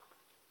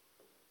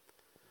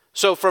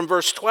So from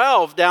verse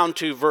 12 down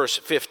to verse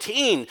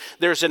 15,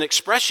 there's an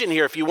expression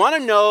here. If you want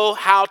to know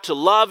how to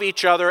love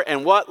each other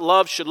and what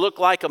love should look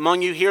like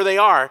among you, here they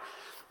are.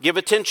 Give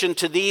attention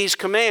to these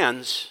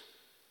commands.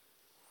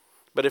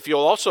 But if you'll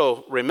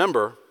also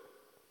remember,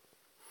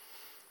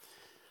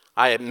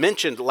 I had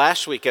mentioned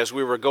last week as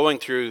we were going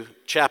through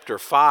chapter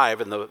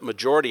 5 and the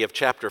majority of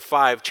chapter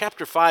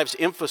 5's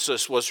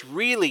emphasis was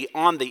really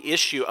on the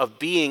issue of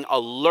being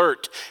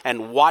alert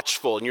and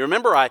watchful. And you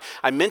remember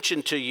I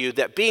mentioned to you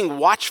that being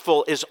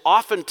watchful is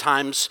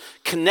oftentimes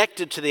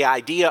connected to the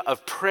idea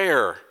of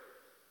prayer.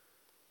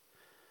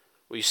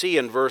 We see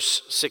in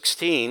verse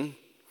 16,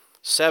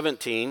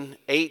 17,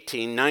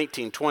 18,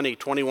 19, 20,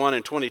 21,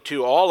 and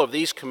 22, all of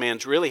these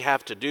commands really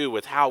have to do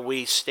with how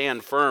we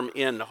stand firm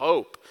in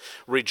hope.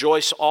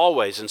 Rejoice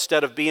always.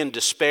 Instead of being in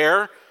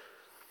despair,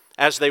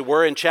 as they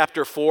were in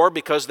chapter 4,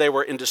 because they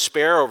were in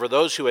despair over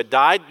those who had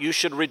died, you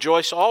should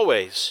rejoice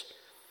always.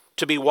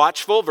 To be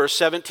watchful, verse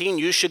 17,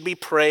 you should be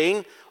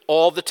praying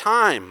all the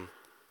time.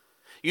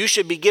 You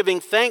should be giving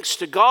thanks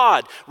to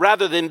God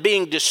rather than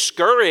being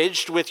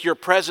discouraged with your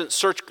present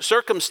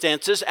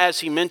circumstances,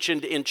 as he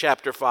mentioned in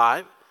chapter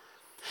 5.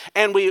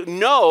 And we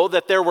know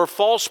that there were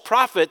false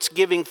prophets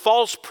giving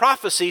false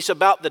prophecies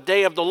about the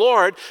day of the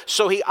Lord.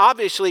 So he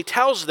obviously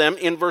tells them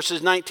in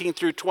verses 19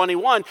 through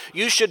 21,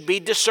 you should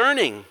be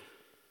discerning.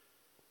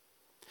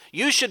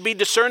 You should be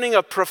discerning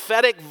of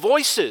prophetic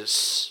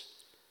voices.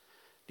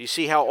 Do you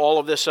see how all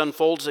of this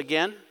unfolds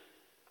again?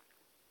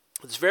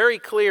 It's very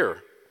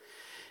clear.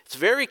 It's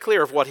very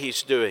clear of what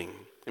he's doing.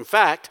 In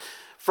fact,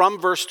 from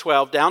verse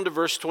 12 down to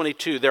verse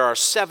 22, there are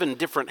 7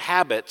 different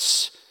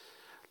habits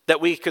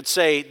that we could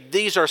say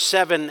these are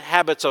 7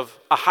 habits of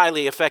a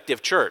highly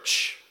effective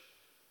church.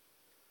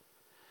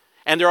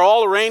 And they're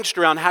all arranged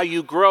around how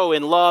you grow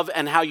in love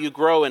and how you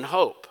grow in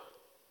hope.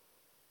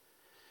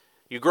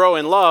 You grow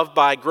in love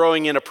by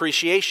growing in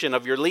appreciation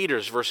of your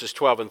leaders, verses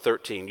 12 and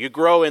 13. You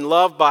grow in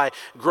love by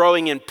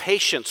growing in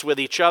patience with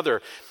each other,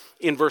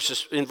 in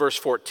verse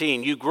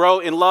 14. You grow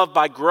in love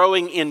by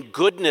growing in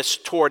goodness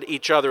toward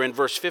each other, in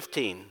verse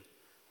 15.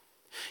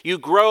 You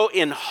grow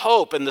in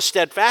hope and the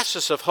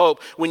steadfastness of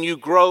hope when you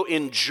grow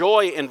in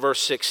joy in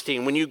verse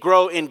 16, when you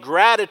grow in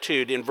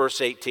gratitude in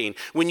verse 18,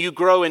 when you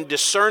grow in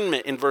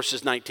discernment in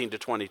verses 19 to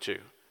 22.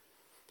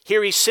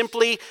 Here he's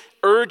simply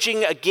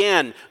urging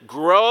again,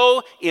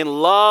 grow in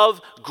love,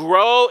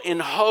 grow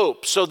in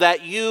hope, so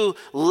that you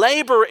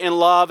labor in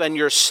love and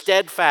you're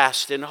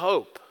steadfast in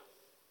hope.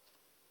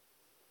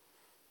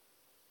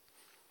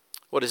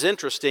 What is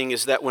interesting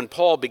is that when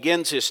Paul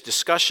begins his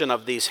discussion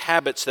of these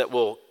habits that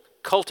will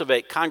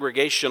cultivate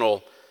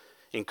congregational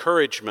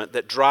encouragement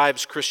that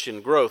drives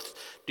Christian growth,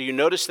 do you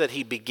notice that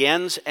he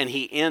begins and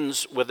he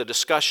ends with a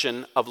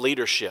discussion of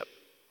leadership?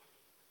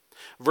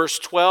 Verse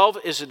 12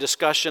 is a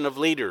discussion of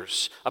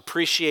leaders.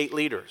 Appreciate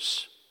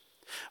leaders.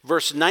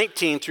 Verse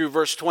 19 through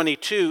verse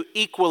 22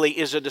 equally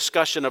is a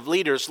discussion of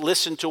leaders.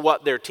 Listen to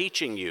what they're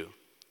teaching you.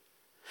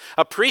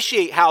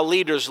 Appreciate how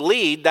leaders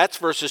lead, that's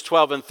verses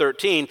 12 and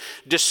 13.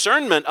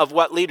 Discernment of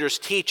what leaders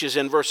teach is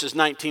in verses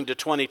 19 to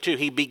 22.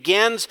 He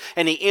begins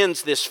and he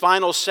ends this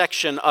final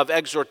section of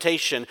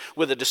exhortation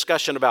with a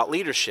discussion about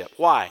leadership.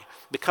 Why?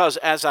 Because,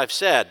 as I've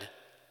said,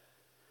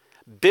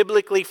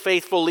 biblically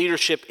faithful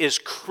leadership is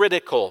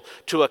critical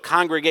to a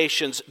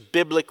congregation's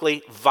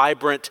biblically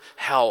vibrant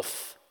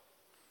health.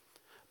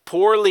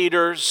 Poor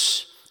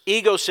leaders,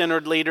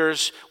 ego-centered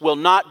leaders, will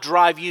not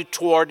drive you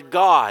toward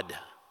God.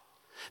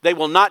 They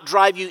will not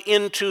drive you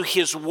into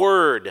His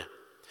Word.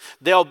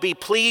 They'll be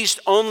pleased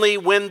only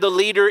when the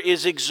leader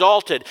is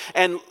exalted.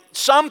 And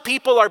some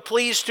people are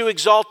pleased to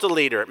exalt the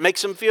leader. It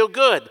makes them feel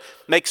good.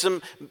 Makes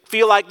them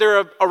feel like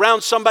they're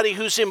around somebody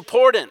who's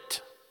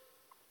important.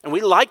 And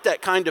we like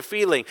that kind of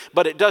feeling,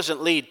 but it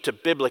doesn't lead to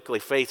biblically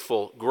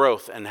faithful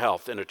growth and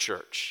health in a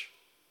church.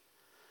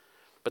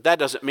 But that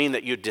doesn't mean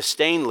that you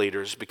disdain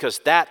leaders, because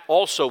that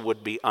also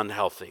would be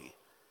unhealthy.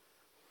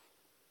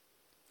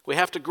 We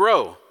have to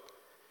grow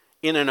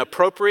in an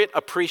appropriate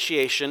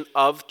appreciation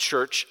of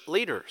church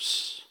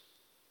leaders.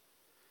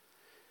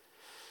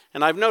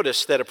 And I've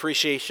noticed that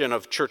appreciation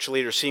of church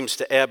leaders seems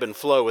to ebb and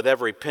flow with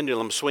every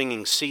pendulum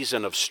swinging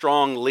season of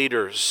strong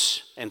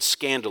leaders and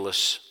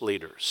scandalous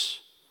leaders.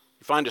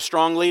 You find a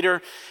strong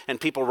leader and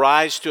people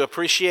rise to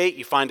appreciate.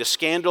 You find a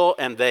scandal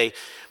and they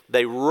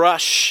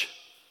rush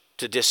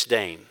to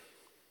disdain.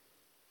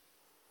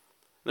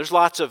 There's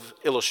lots of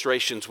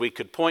illustrations we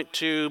could point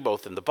to,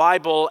 both in the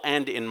Bible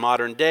and in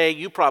modern day.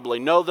 You probably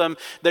know them.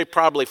 They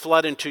probably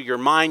flood into your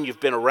mind. You've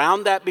been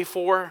around that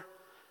before.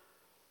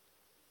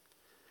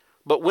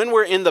 But when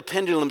we're in the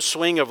pendulum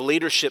swing of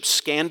leadership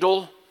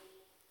scandal,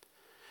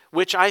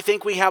 which I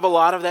think we have a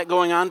lot of that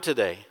going on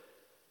today,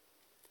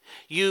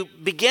 you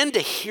begin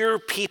to hear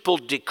people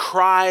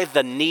decry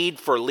the need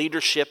for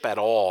leadership at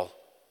all.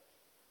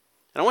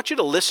 And I want you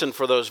to listen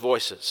for those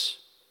voices.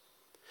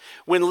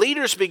 When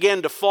leaders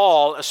begin to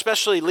fall,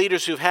 especially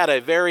leaders who've had a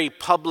very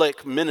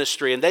public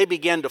ministry, and they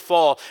begin to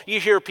fall, you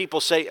hear people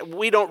say,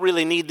 we don't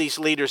really need these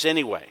leaders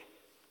anyway.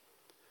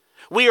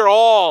 We are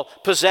all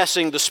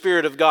possessing the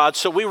Spirit of God,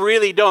 so we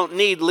really don't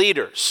need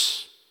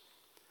leaders.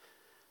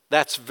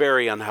 That's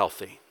very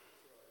unhealthy.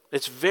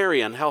 It's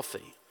very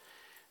unhealthy.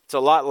 It's a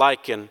lot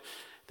like I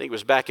think it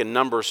was back in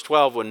Numbers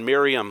 12 when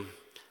Miriam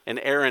and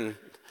Aaron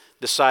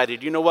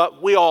decided, you know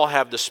what, we all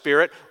have the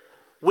Spirit.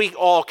 We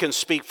all can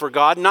speak for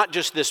God, not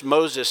just this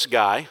Moses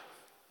guy.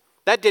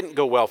 That didn't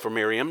go well for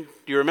Miriam.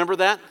 Do you remember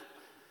that?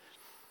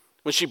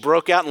 When she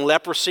broke out in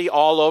leprosy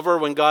all over,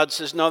 when God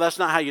says, no, that's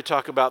not how you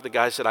talk about the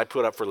guys that I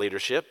put up for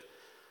leadership.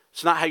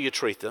 It's not how you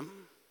treat them.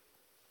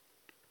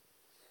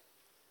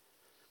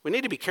 We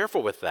need to be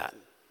careful with that.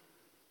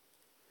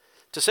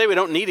 To say we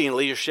don't need any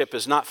leadership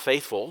is not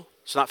faithful.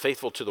 It's not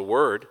faithful to the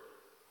Word.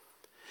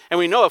 And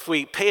we know if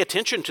we pay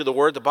attention to the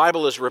Word, the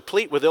Bible is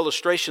replete with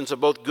illustrations of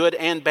both good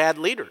and bad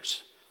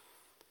leaders.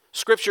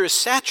 Scripture is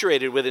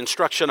saturated with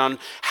instruction on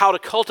how to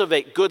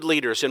cultivate good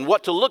leaders and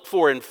what to look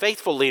for in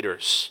faithful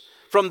leaders.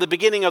 From the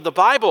beginning of the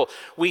Bible,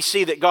 we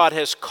see that God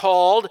has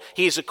called,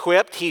 He's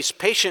equipped, He's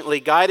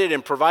patiently guided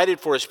and provided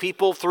for His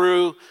people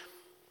through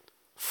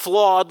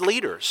flawed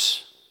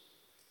leaders.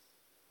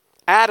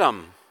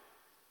 Adam,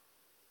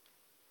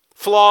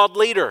 flawed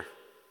leader,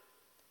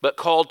 but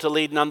called to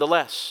lead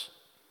nonetheless.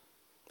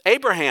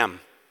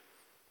 Abraham,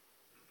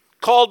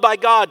 called by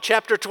God,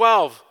 chapter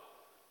 12.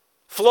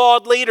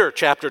 Flawed leader,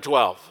 chapter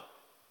 12.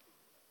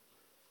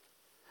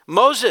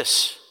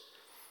 Moses,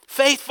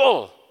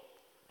 faithful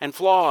and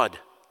flawed.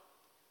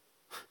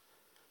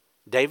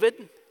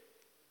 David,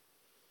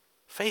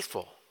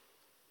 faithful.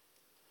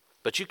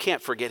 But you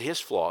can't forget his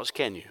flaws,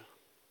 can you?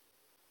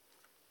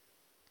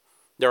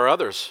 There are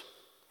others.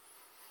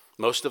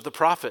 Most of the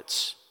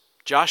prophets,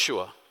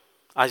 Joshua,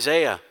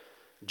 Isaiah,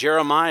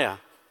 Jeremiah,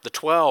 the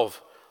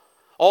 12,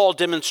 all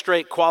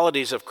demonstrate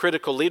qualities of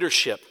critical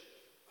leadership.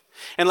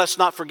 And let's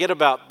not forget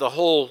about the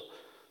whole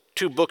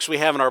 2 books we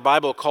have in our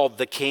Bible called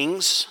the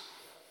Kings,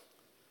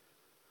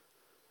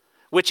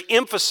 which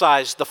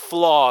emphasize the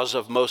flaws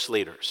of most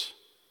leaders.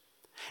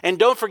 And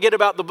don't forget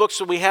about the books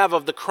that we have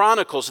of the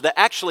Chronicles that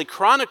actually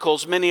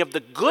chronicles many of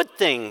the good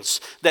things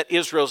that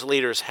Israel's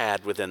leaders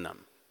had within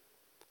them.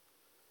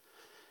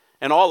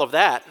 And all of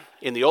that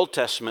in the Old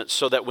Testament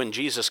so that when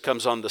Jesus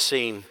comes on the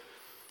scene,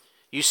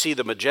 you see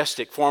the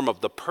majestic form of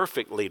the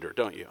perfect leader,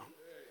 don't you?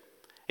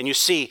 And you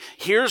see,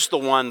 here's the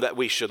one that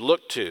we should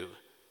look to.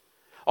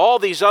 All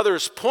these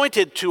others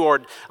pointed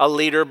toward a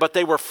leader, but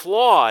they were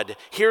flawed.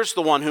 Here's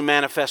the one who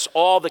manifests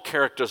all the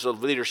characters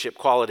of leadership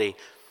quality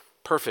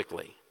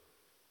perfectly.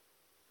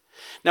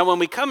 Now, when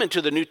we come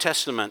into the New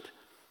Testament,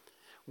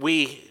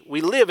 we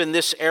live in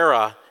this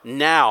era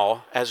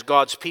now as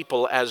God's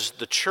people, as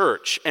the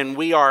church, and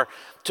we are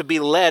to be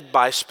led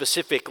by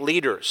specific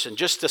leaders. And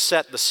just to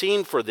set the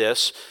scene for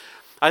this,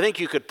 I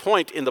think you could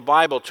point in the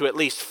Bible to at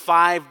least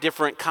 5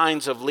 different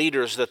kinds of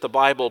leaders that the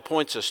Bible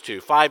points us to,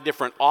 5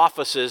 different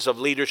offices of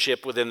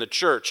leadership within the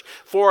church.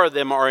 4 of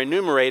them are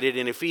enumerated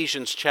in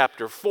Ephesians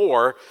chapter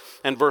 4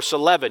 and verse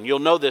 11. You'll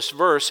know this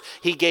verse.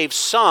 He gave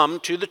some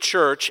to the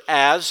church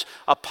as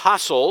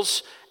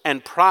apostles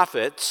and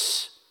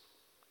prophets,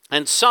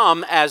 and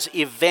some as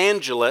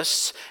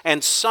evangelists,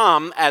 and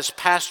some as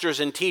pastors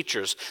and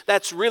teachers.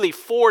 That's really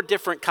 4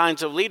 different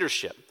kinds of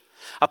leadership.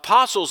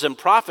 Apostles and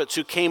prophets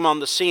who came on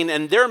the scene,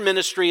 and their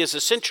ministry is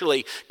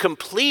essentially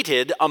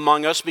completed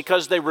among us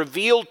because they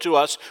revealed to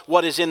us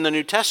what is in the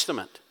New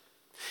Testament.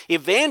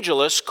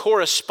 Evangelists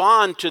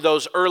correspond to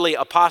those early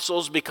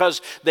apostles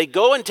because they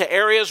go into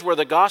areas where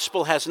the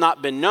gospel has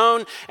not been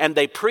known, and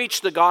they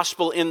preach the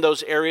gospel in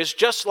those areas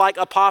just like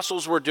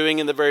apostles were doing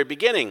in the very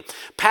beginning.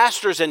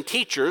 Pastors and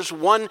teachers,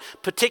 one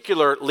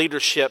particular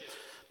leadership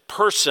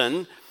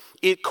person,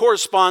 it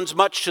corresponds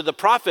much to the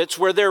prophets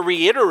where they're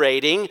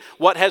reiterating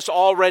what has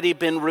already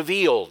been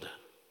revealed.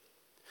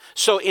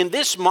 So in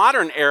this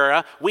modern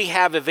era, we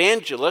have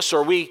evangelists,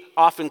 or we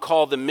often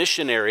call them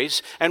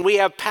missionaries, and we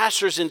have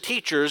pastors and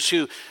teachers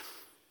who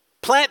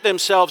plant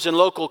themselves in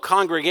local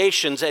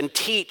congregations and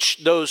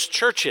teach those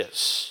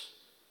churches.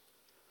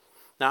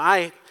 Now,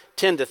 I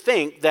tend to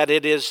think that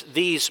it is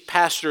these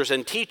pastors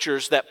and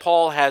teachers that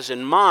Paul has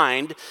in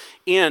mind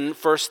in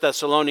 1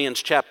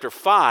 Thessalonians chapter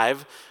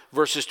 5,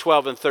 verses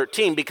 12 and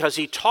 13, because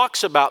he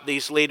talks about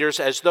these leaders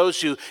as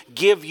those who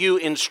give you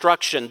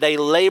instruction. They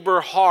labor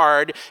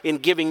hard in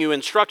giving you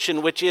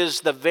instruction, which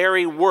is the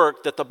very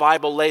work that the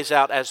Bible lays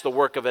out as the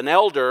work of an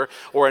elder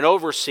or an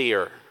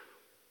overseer.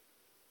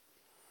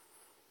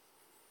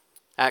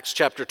 Acts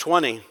chapter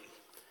 20,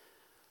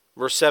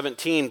 verse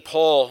 17,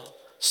 Paul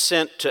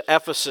sent to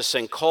Ephesus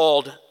and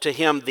called to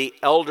him the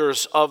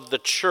elders of the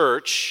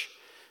church.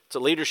 It's a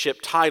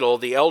leadership title,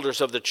 the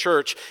elders of the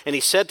church. And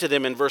he said to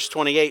them in verse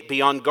 28,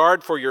 be on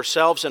guard for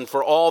yourselves and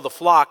for all the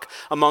flock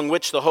among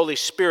which the Holy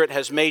Spirit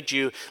has made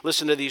you,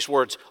 listen to these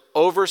words,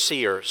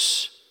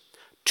 overseers,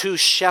 to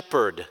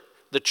shepherd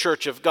the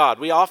church of God.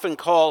 We often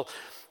call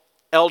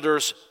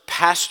elders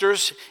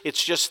pastors.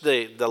 It's just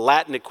the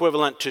Latin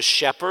equivalent to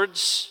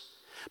shepherds.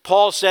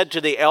 Paul said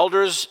to the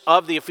elders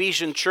of the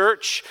Ephesian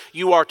church,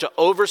 you are to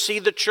oversee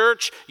the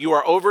church, you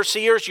are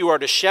overseers, you are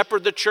to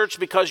shepherd the church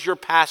because you're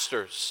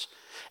pastors.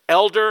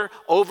 Elder,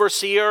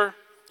 overseer,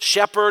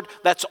 Shepherd,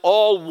 that's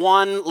all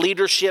one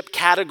leadership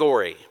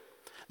category.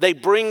 They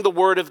bring the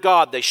word of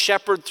God. They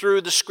shepherd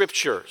through the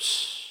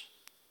scriptures.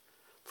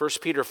 1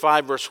 Peter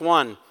 5 verse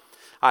 1,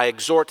 I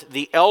exhort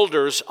the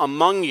elders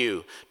among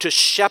you to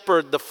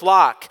shepherd the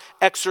flock,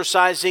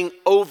 exercising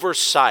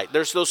oversight.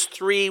 There's those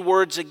three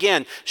words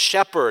again: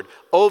 shepherd,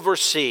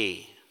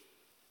 oversee,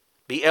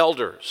 be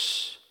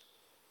elders.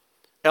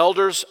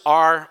 Elders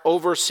are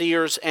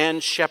overseers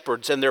and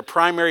shepherds, and their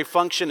primary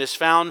function is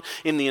found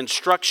in the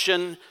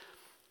instruction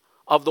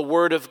of the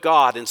Word of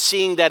God and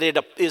seeing that it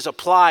is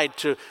applied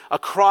to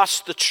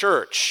across the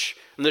church.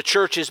 And the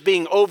church is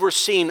being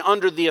overseen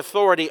under the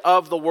authority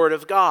of the Word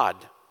of God.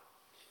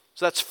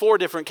 So that's four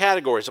different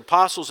categories: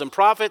 apostles and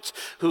prophets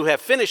who have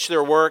finished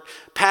their work,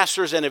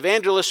 pastors and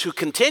evangelists who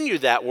continue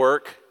that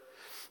work.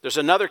 There's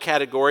another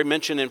category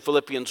mentioned in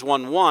Philippians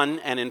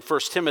 1:1 and in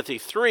 1 Timothy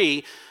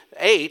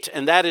 3:8,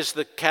 and that is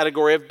the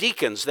category of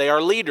deacons. They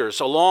are leaders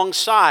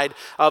alongside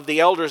of the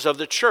elders of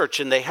the church,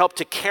 and they help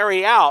to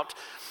carry out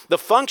the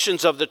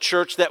functions of the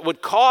church that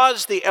would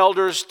cause the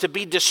elders to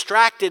be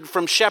distracted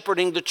from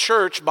shepherding the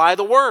church by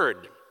the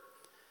word.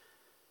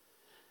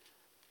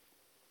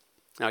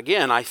 Now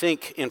again, I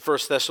think in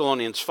 1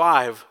 Thessalonians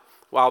 5,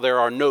 while there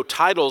are no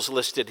titles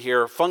listed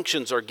here,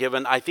 functions are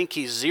given. I think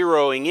he's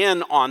zeroing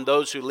in on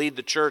those who lead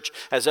the church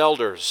as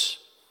elders,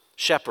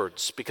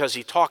 shepherds, because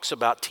he talks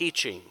about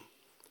teaching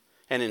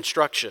and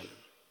instruction.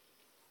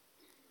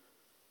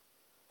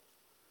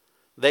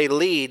 They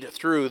lead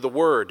through the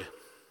word.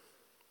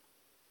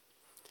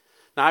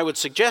 Now, I would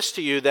suggest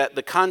to you that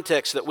the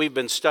context that we've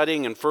been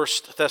studying in 1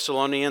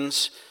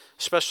 Thessalonians,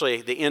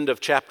 especially the end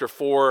of chapter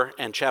 4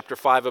 and chapter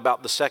 5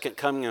 about the second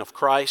coming of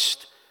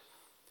Christ,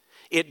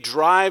 it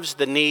drives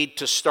the need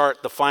to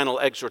start the final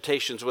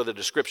exhortations with a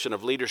description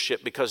of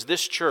leadership, because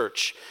this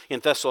church in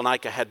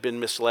Thessalonica had been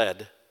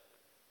misled.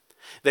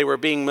 They were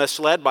being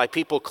misled by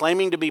people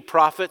claiming to be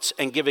prophets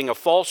and giving a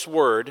false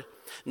word,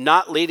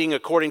 not leading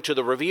according to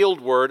the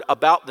revealed word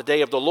about the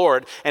day of the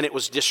Lord, and it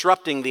was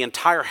disrupting the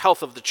entire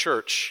health of the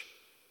church.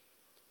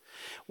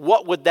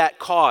 What would that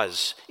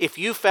cause if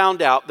you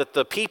found out that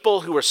the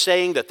people who were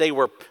saying that they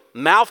were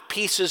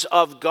mouthpieces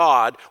of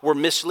God were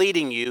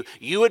misleading you?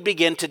 You would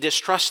begin to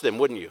distrust them,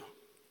 wouldn't you?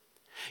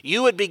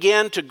 You would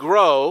begin to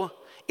grow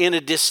in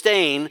a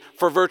disdain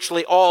for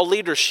virtually all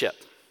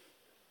leadership.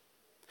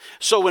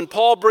 So when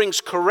Paul brings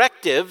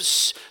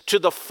correctives to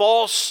the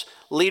false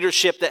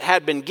leadership that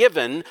had been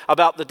given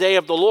about the day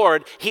of the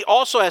Lord, he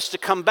also has to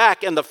come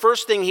back, and the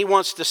first thing he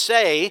wants to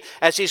say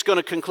as he's going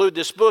to conclude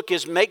this book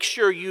is make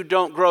sure you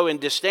don't grow in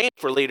disdain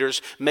for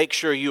leaders, make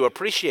sure you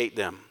appreciate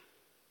them.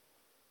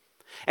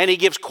 And he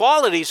gives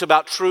qualities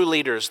about true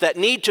leaders that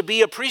need to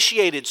be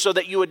appreciated so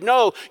that you would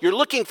know you're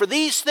looking for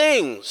these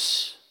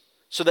things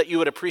so that you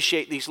would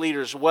appreciate these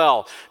leaders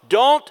well.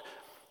 Don't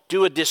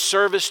do a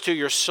disservice to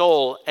your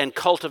soul and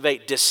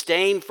cultivate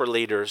disdain for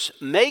leaders.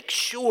 Make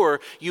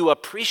sure you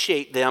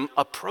appreciate them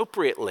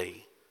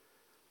appropriately.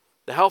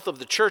 The health of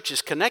the church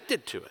is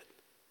connected to it.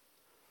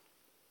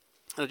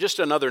 Now, just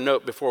another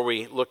note before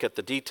we look at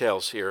the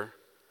details here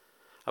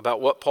about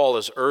what Paul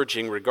is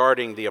urging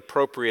regarding the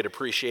appropriate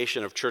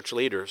appreciation of church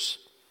leaders.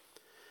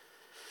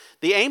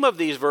 The aim of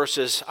these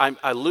verses, I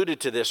alluded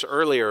to this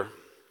earlier,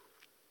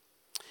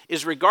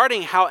 is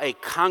regarding how a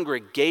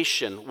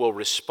congregation will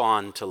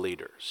respond to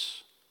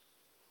leaders.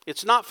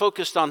 It's not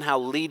focused on how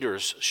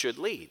leaders should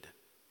lead.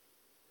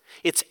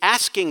 It's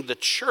asking the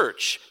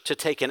church to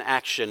take an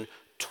action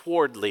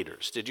toward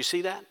leaders. Did you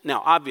see that?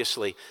 Now,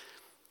 obviously,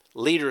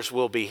 leaders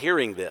will be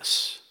hearing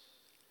this.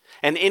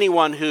 And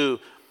anyone who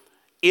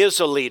is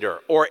a leader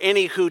or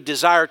any who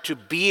desire to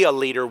be a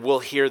leader will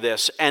hear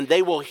this. And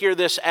they will hear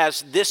this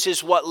as this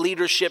is what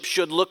leadership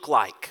should look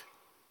like.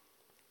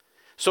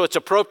 So it's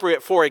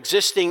appropriate for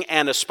existing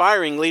and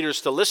aspiring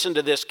leaders to listen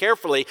to this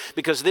carefully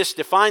because this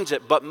defines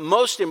it. But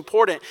most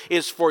important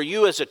is for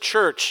you as a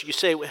church. You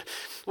say,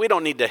 we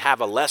don't need to have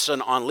a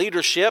lesson on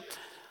leadership.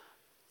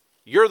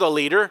 You're the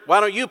leader. Why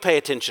don't you pay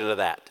attention to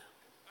that?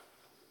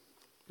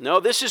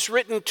 No, this is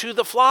written to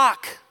the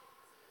flock.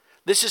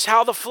 This is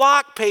how the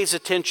flock pays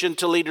attention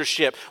to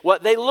leadership,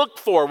 what they look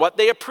for, what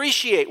they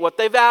appreciate, what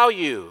they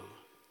value.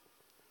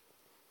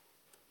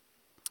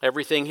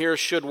 Everything here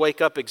should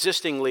wake up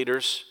existing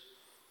leaders.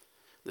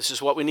 This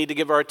is what we need to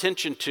give our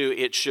attention to.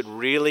 It should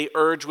really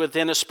urge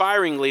within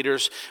aspiring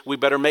leaders, we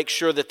better make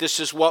sure that this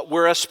is what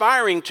we're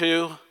aspiring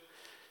to.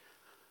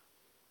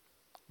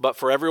 But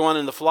for everyone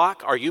in the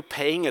flock, are you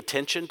paying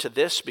attention to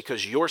this?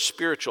 Because your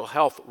spiritual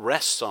health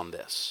rests on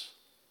this.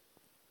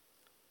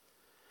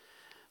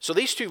 So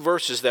these two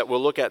verses that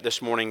we'll look at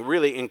this morning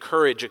really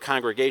encourage a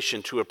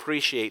congregation to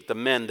appreciate the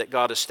men that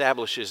God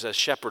establishes as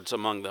shepherds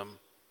among them.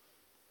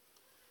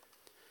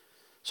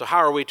 So how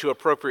are we to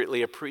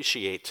appropriately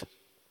appreciate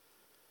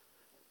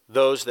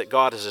those that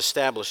God has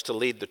established to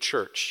lead the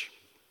church?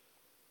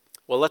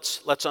 Well,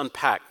 let's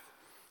unpack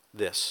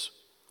this.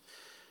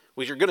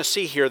 We're going to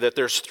see here that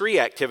there's three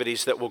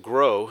activities that will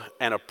grow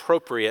an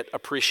appropriate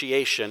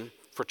appreciation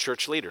for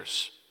church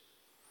leaders.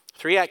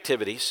 Three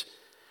activities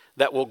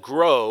that will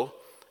grow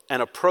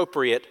an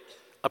appropriate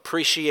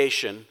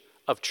appreciation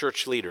of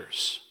church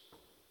leaders.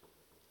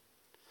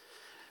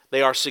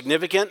 They are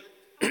significant,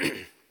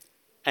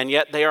 and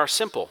yet they are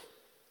simple.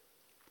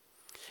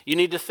 You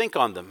need to think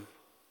on them,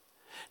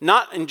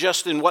 not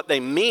just in what they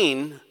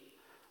mean,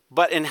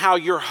 but in how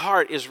your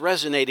heart is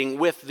resonating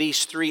with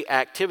these three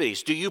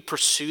activities. Do you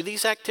pursue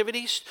these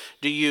activities?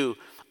 Do you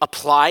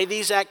apply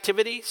these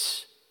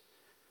activities?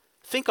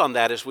 Think on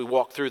that as we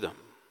walk through them.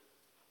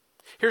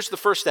 Here's the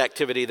first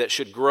activity that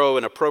should grow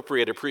an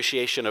appropriate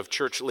appreciation of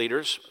church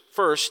leaders.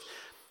 First,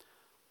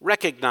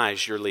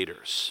 recognize your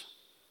leaders.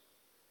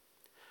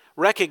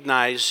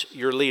 Recognize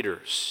your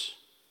leaders.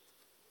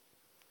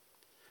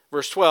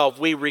 Verse 12,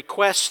 we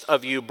request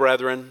of you,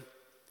 brethren,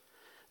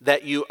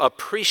 that you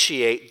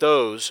appreciate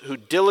those who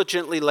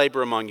diligently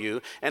labor among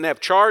you and have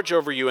charge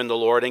over you in the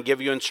Lord and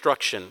give you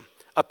instruction.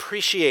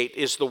 Appreciate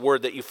is the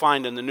word that you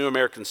find in the New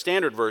American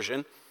Standard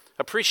Version.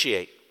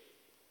 Appreciate.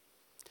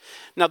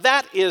 Now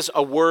that is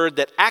a word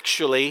that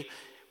actually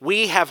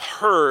we have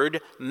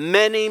heard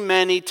many,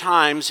 many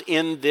times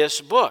in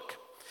this book.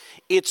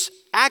 It's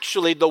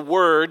actually the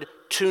word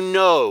to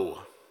know.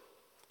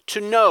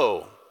 To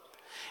know.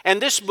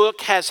 And this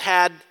book has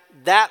had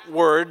that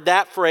word,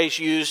 that phrase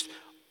used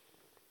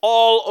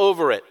all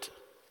over it.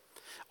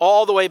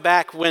 All the way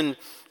back when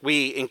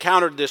we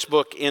encountered this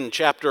book in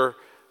chapter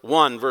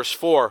 1, verse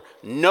 4,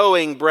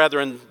 knowing,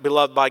 brethren,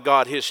 beloved by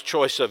God, his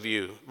choice of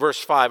you. Verse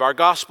 5, our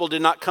gospel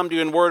did not come to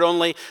you in word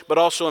only, but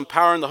also in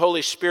power in the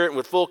Holy Spirit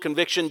with full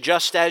conviction,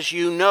 just as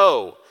you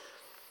know.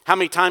 How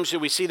many times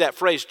did we see that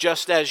phrase,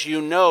 just as you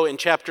know, in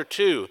chapter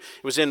 2?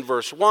 It was in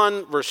verse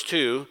 1, verse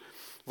 2,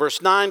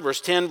 verse 9,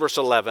 verse 10, verse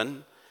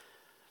 11.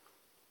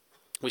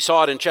 We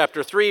saw it in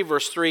chapter 3,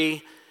 verse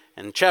 3,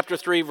 and chapter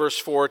 3, verse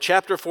 4,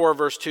 chapter 4,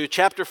 verse 2,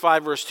 chapter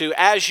 5, verse 2,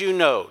 as you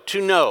know, to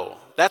know.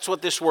 That's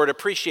what this word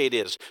appreciate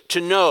is,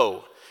 to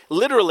know.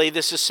 Literally,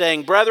 this is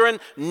saying, brethren,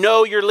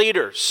 know your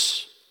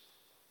leaders.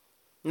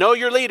 Know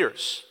your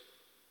leaders.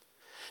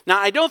 Now,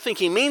 I don't think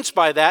he means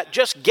by that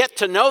just get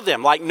to know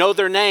them, like know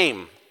their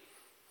name.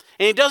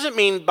 And he doesn't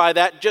mean by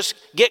that just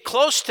get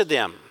close to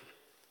them.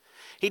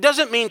 He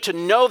doesn't mean to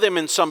know them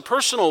in some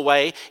personal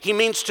way. He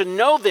means to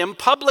know them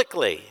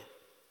publicly.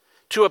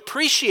 To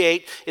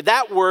appreciate,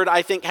 that word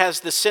I think has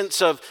the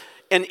sense of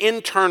an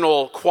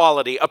internal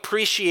quality,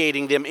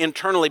 appreciating them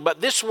internally. But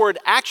this word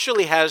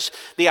actually has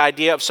the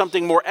idea of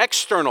something more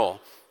external.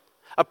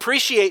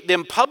 Appreciate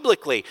them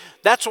publicly.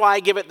 That's why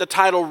I give it the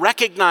title,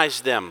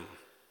 recognize them.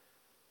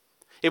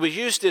 It was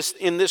used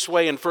in this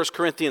way in 1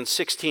 Corinthians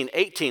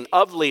 16:18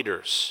 of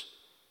leaders,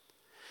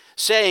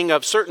 saying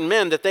of certain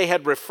men that they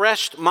had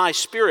refreshed my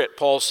spirit,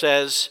 Paul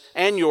says,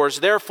 and yours.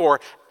 Therefore,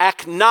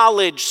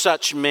 acknowledge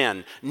such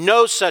men,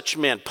 know such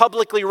men,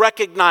 publicly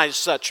recognize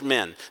such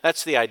men.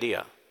 That's the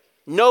idea.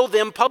 Know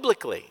them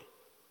publicly.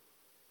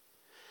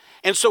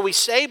 And so we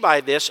say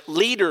by this,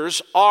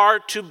 leaders are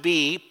to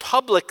be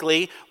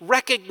publicly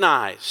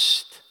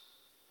recognized.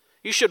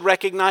 You should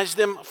recognize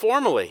them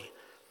formally.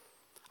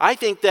 I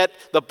think that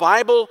the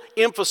Bible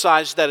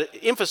emphasizes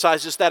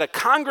that a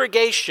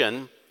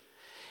congregation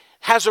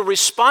has a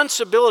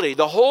responsibility,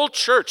 the whole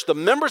church, the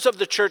members of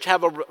the church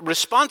have a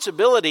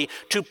responsibility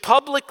to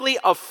publicly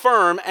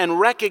affirm and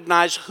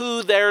recognize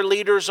who their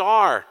leaders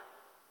are.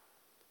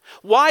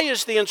 Why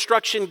is the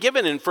instruction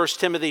given in 1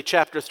 Timothy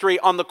chapter 3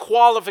 on the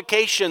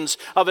qualifications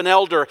of an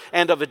elder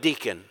and of a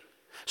deacon?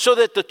 So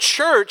that the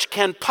church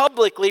can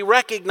publicly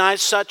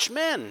recognize such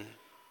men.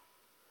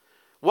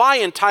 Why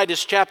in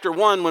Titus chapter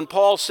 1, when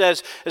Paul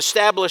says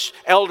establish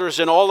elders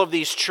in all of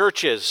these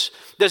churches,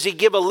 does he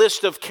give a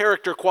list of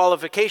character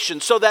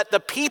qualifications so that the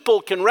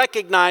people can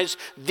recognize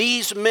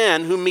these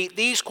men who meet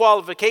these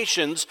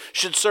qualifications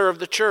should serve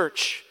the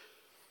church?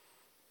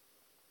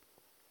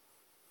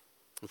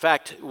 In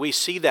fact, we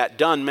see that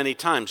done many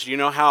times. Do you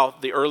know how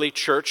the early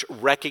church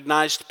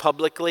recognized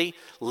publicly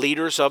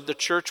leaders of the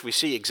church? We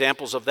see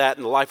examples of that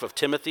in the life of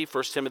Timothy,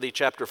 1 Timothy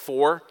chapter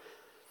 4,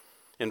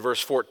 in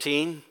verse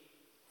 14.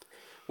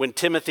 When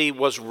Timothy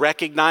was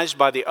recognized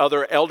by the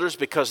other elders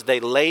because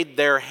they laid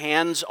their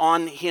hands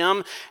on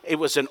him, it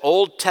was an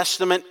Old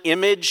Testament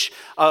image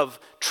of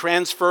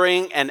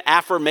transferring an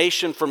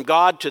affirmation from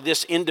God to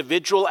this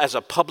individual as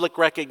a public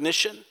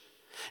recognition.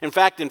 In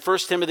fact, in 1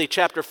 Timothy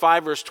chapter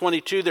 5, verse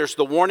 22, there's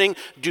the warning,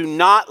 do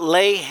not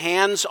lay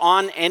hands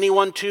on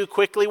anyone too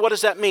quickly. What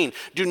does that mean?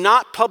 Do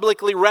not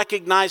publicly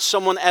recognize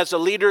someone as a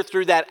leader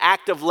through that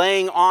act of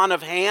laying on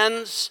of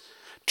hands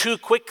too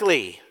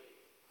quickly.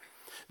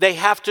 They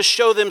have to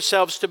show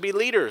themselves to be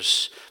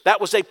leaders.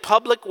 That was a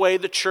public way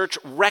the church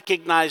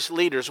recognized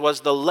leaders,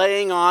 was the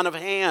laying on of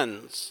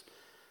hands.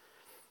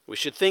 We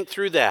should think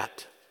through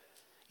that,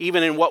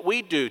 even in what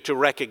we do to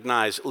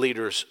recognize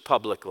leaders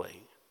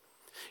publicly.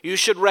 You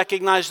should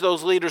recognize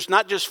those leaders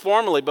not just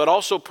formally, but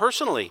also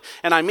personally.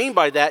 And I mean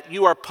by that,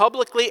 you are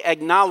publicly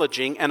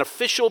acknowledging an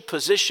official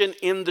position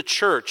in the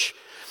church.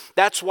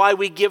 That's why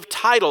we give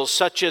titles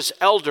such as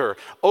elder,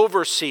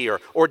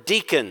 overseer, or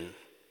deacon,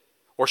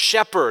 or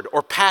shepherd,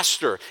 or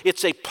pastor.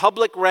 It's a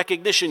public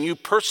recognition. You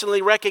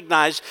personally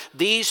recognize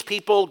these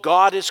people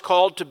God has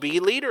called to be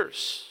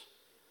leaders.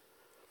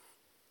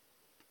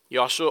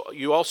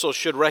 You also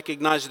should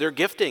recognize their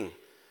gifting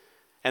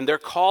and their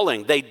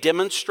calling. They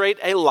demonstrate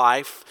a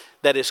life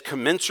that is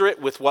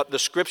commensurate with what the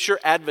Scripture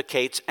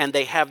advocates, and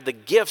they have the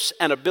gifts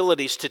and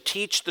abilities to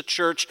teach the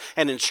church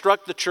and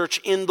instruct the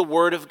church in the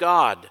Word of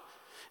God.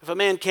 If a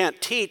man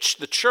can't teach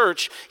the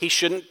church, he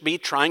shouldn't be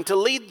trying to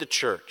lead the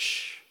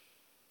church.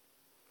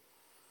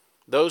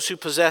 Those who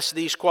possess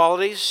these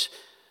qualities,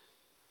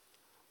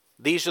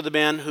 these are the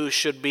men who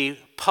should be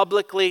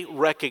publicly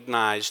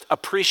recognized,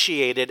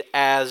 appreciated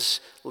as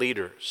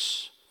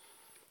leaders.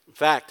 In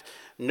fact,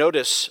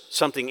 notice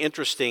something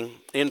interesting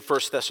in 1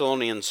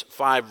 Thessalonians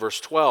 5, verse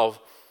 12.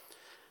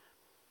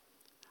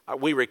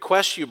 We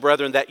request you,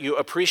 brethren, that you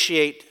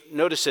appreciate,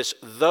 notice this,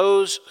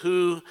 those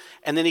who,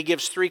 and then he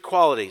gives three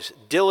qualities: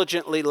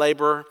 diligently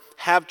labor,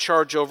 have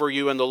charge over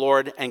you in the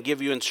Lord, and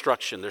give you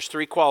instruction. There's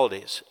three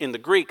qualities. In the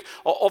Greek,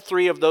 all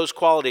three of those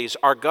qualities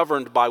are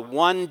governed by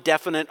one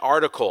definite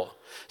article,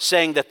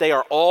 saying that they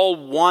are all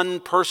one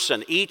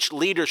person. Each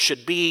leader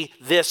should be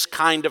this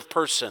kind of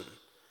person.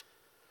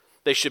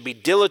 They should be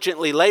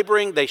diligently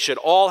laboring, they should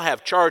all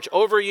have charge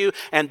over you,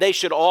 and they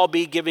should all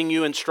be giving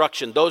you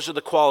instruction. Those are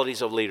the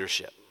qualities of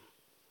leadership.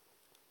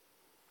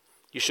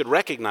 You should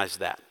recognize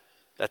that.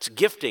 That's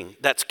gifting,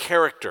 that's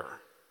character.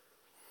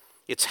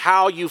 It's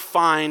how you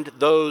find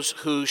those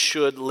who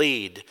should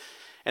lead.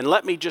 And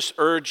let me just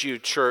urge you,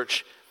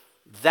 church,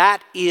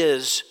 that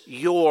is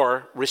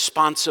your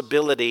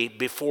responsibility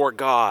before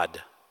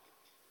God.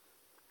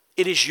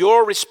 It is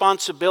your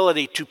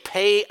responsibility to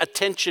pay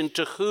attention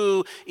to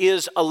who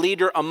is a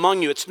leader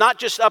among you. It's not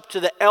just up to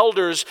the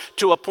elders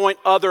to appoint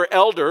other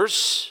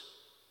elders.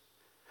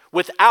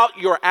 Without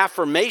your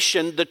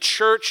affirmation, the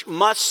church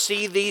must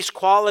see these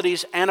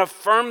qualities and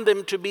affirm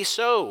them to be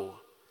so.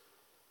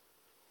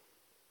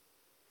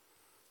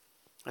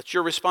 That's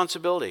your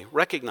responsibility.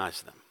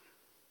 Recognize them.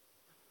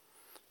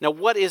 Now,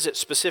 what is it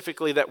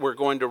specifically that we're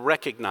going to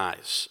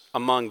recognize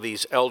among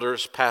these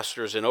elders,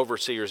 pastors, and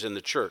overseers in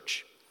the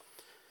church?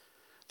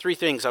 Three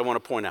things I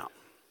want to point out.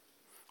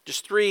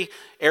 Just three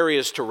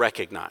areas to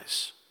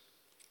recognize.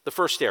 The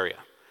first area,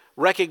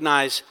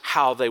 recognize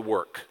how they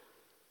work.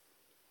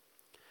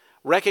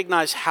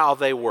 Recognize how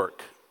they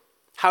work.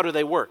 How do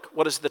they work?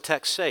 What does the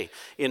text say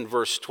in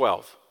verse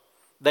 12?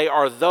 They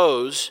are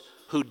those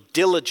who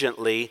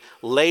diligently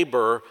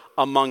labor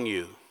among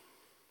you.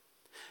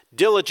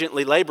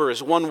 Diligently labor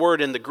is one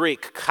word in the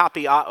Greek,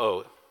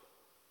 kapiao.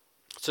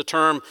 It's a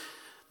term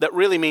that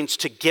really means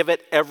to give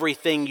it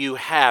everything you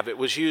have. It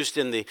was used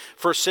in the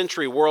first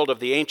century world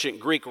of the ancient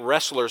Greek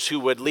wrestlers who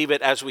would leave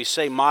it, as we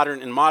say in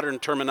modern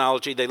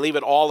terminology, they leave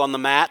it all on the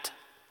mat.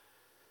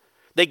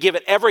 They give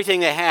it everything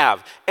they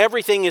have.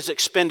 Everything is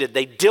expended.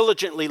 They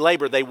diligently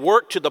labor. They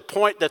work to the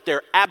point that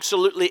they're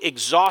absolutely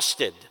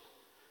exhausted.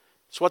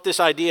 That's what this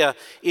idea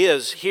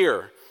is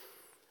here.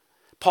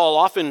 Paul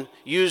often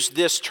used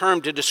this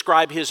term to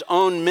describe his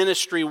own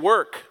ministry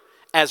work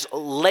as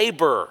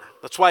labor.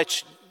 That's why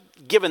it's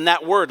given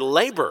that word,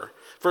 labor.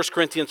 1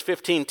 Corinthians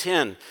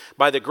 15:10,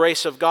 by the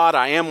grace of God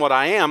I am what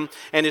I am,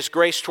 and his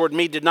grace toward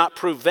me did not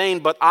prove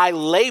vain, but I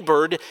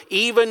labored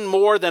even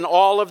more than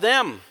all of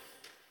them.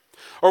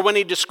 Or when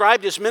he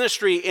described his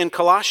ministry in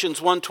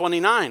Colossians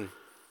 1:29,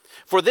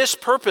 for this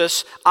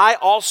purpose I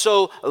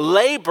also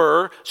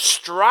labor,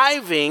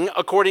 striving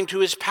according to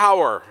his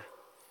power.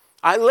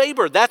 I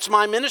labor, that's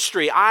my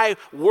ministry. I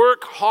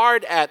work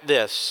hard at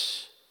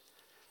this.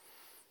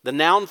 The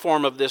noun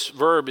form of this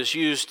verb is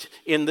used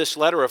in this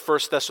letter of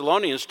 1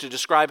 Thessalonians to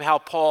describe how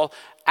Paul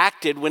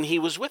acted when he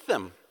was with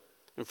them.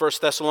 In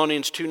 1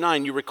 Thessalonians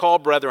 2:9, you recall,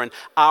 brethren,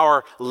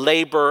 our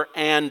labor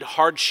and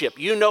hardship.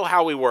 You know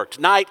how we worked,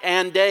 night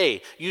and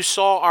day. You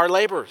saw our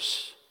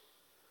labors.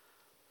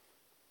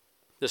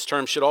 This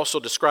term should also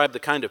describe the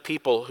kind of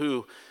people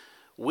who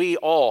we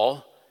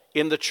all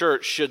in the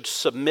church should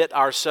submit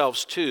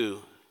ourselves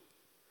to.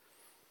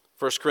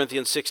 1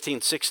 Corinthians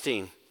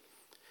 16:16.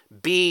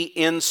 Be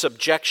in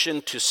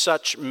subjection to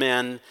such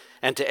men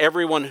and to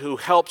everyone who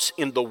helps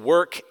in the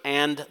work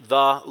and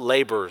the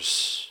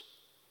labors.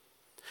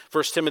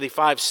 1 Timothy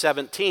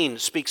 5:17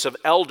 speaks of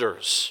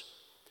elders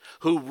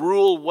who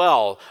rule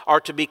well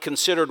are to be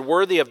considered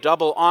worthy of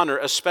double honor,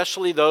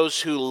 especially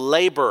those who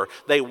labor.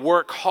 They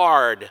work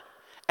hard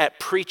at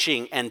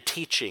preaching and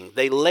teaching.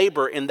 They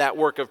labor in that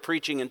work of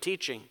preaching and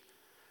teaching.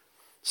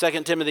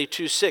 2 Timothy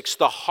 2:6,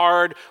 the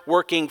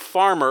hard-working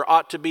farmer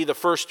ought to be the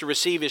first to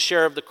receive his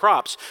share of the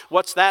crops.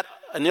 What's that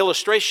an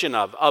illustration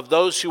of? Of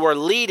those who are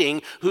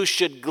leading, who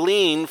should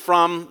glean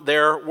from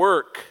their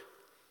work.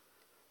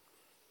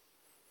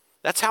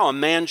 That's how a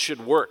man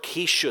should work.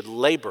 He should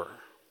labor.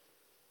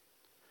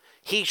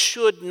 He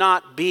should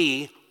not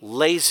be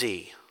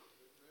lazy.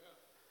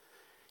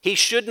 He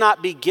should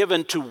not be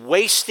given to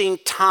wasting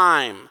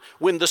time.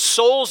 When the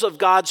souls of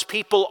God's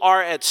people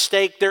are at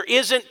stake, there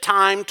isn't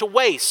time to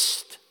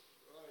waste.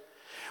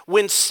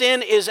 When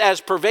sin is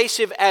as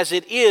pervasive as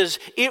it is,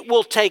 it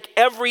will take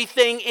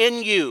everything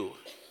in you.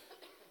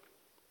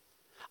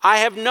 I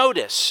have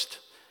noticed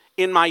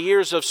in my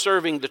years of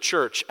serving the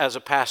church as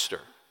a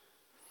pastor,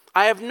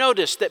 I have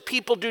noticed that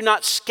people do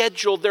not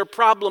schedule their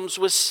problems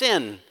with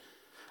sin.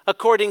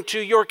 according to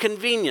your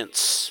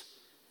convenience.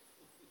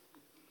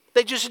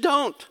 They just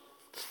don't.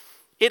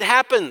 It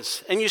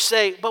happens, and you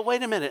say, but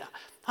wait a minute,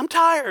 I'm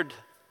tired.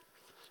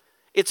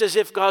 It's as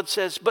if God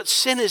says, but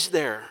sin is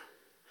there,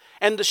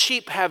 and the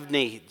sheep have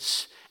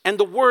needs, and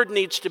the word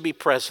needs to be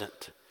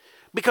present.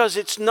 Because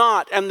it's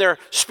not, and their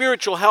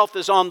spiritual health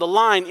is on the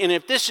line. And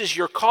if this is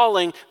your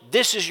calling,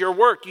 this is your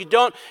work. You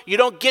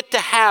don't get to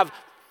have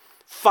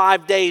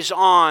 5 days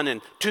on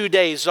and 2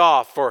 days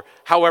off, or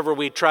however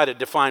we try to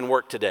define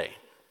work today.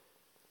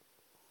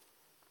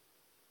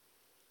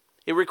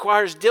 It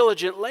requires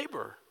diligent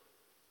labor.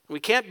 We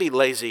can't be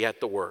lazy at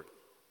the work.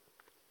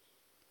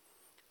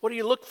 What do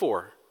you look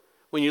for?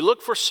 When you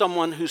look for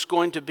someone who's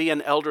going to be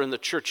an elder in the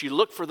church, you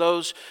look for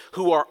those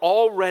who are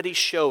already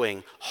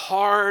showing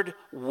hard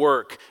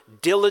work,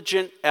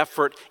 diligent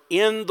effort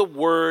in the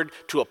Word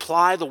to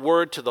apply the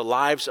Word to the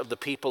lives of the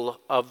people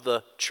of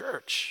the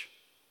church.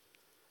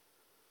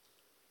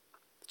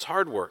 It's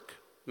hard work.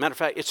 Matter of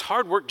fact, it's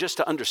hard work just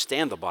to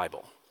understand the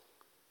Bible.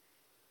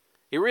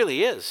 It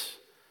really is.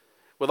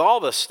 With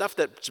all the stuff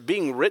that's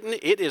being written,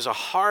 it is a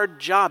hard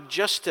job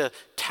just to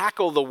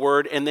tackle the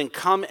word and then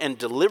come and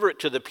deliver it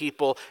to the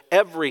people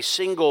every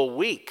single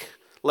week,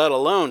 let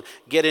alone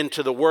get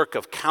into the work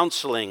of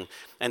counseling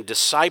and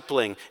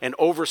discipling and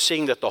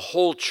overseeing that the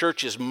whole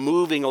church is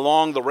moving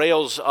along the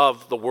rails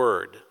of the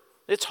word.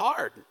 It's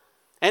hard,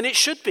 and it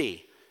should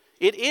be.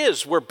 It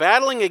is. We're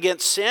battling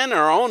against sin,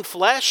 our own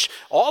flesh.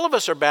 All of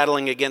us are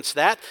battling against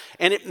that.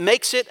 And it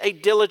makes it a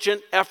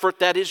diligent effort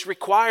that is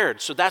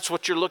required. So that's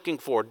what you're looking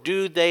for.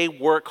 Do they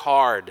work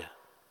hard?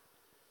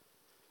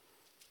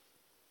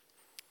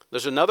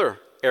 There's another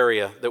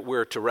area that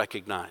we're to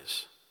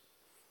recognize.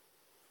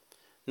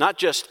 Not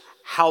just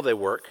how they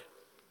work.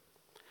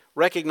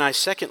 Recognize,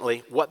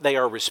 secondly, what they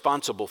are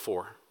responsible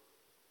for.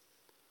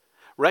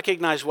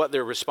 Recognize what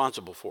they're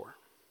responsible for.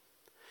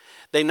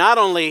 They not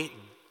only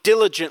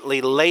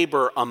diligently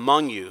labor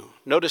among you.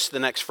 Notice the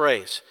next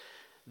phrase.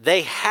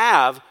 They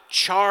have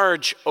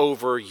charge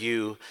over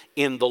you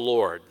in the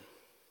Lord.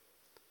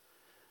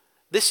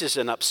 This is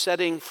an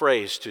upsetting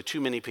phrase to too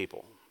many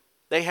people.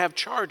 They have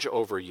charge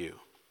over you.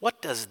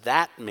 What does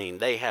that mean,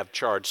 they have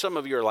charge? Some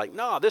of you are like,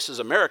 no, this is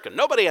America.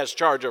 Nobody has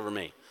charge over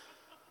me.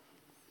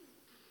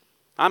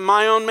 I'm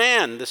my own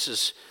man. This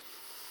is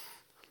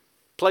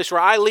a place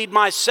where I lead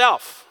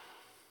myself.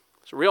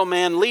 So a real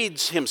man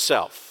leads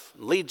himself,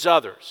 leads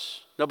others.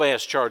 Nobody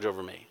has charge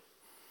over me.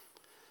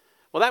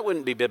 Well, that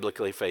wouldn't be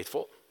biblically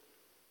faithful.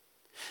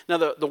 Now,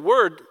 the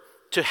word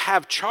to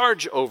have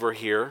charge over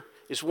here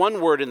is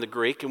one word in the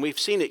Greek, and we've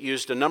seen it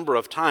used a number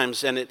of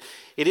times, and it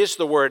is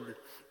the word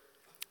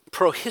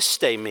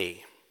prohistemi.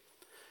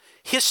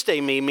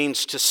 Histemi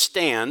means to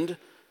stand.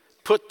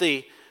 Put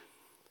the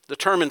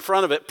term in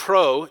front of it,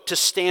 to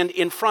stand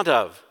in front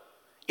of.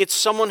 It's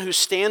someone who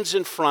stands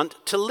in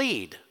front to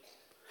lead.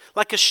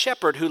 Like a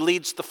shepherd who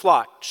leads the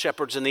flock.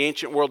 Shepherds in the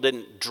ancient world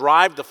didn't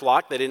drive the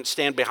flock. They didn't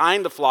stand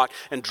behind the flock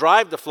and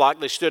drive the flock.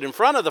 They stood in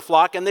front of the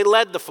flock and they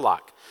led the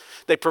flock.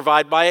 They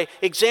provide by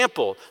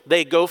example.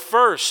 They go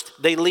first.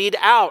 They lead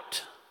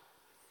out.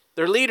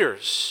 They're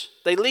leaders.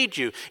 They lead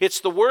you. It's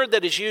the word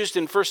that is used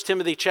in 1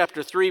 Timothy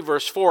chapter 3,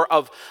 verse 4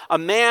 of a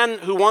man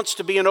who wants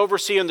to be an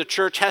overseer in the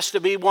church has to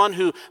be one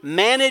who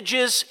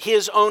manages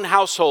his own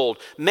household.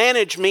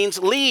 Manage means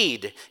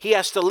lead. He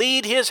has to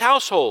lead his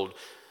household.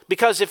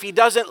 Because if he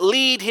doesn't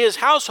lead his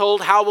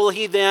household, how will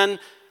he then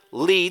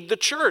lead the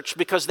church?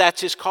 Because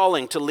that's his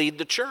calling, to lead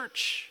the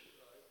church.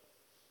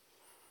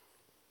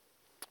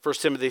 1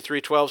 Timothy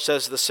 3:12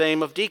 says the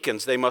same of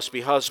deacons. They must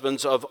be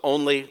husbands of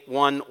only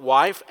one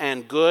wife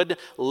and good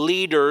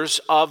leaders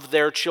of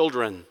their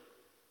children.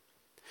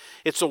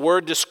 It's a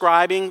word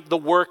describing the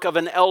work of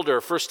an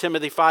elder. 1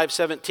 Timothy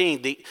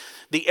 5:17.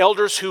 The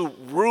elders who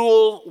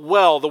rule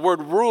well. The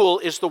word rule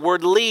is the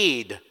word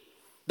lead.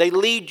 They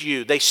lead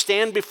you. They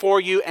stand before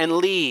you and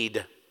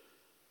lead.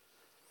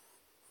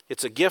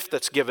 It's a gift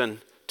that's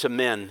given to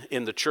men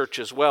in the church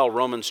as well.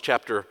 Romans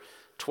chapter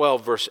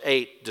 12, verse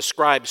 8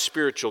 describes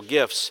spiritual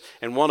gifts,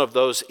 and one of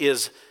those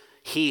is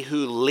he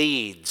who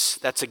leads.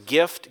 That's a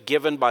gift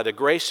given by the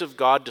grace of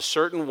God to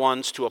certain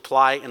ones to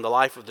apply in the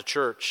life of the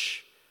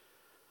church.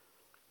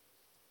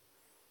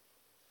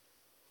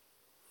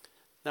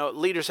 Now,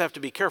 leaders have to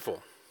be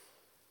careful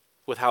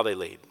with how they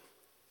lead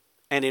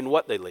and in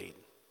what they lead.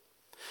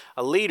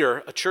 A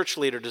leader, a church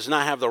leader, does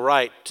not have the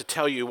right to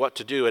tell you what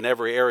to do in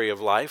every area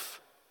of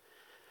life.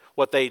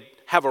 What they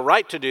have a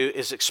right to do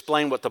is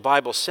explain what the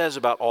Bible says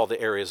about all the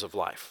areas of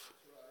life.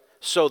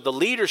 So the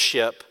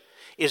leadership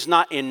is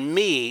not in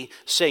me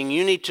saying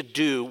you need to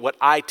do what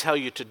I tell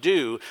you to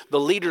do. The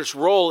leader's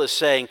role is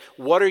saying,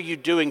 what are you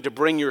doing to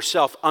bring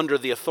yourself under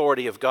the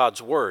authority of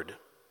God's word?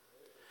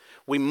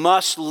 We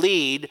must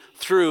lead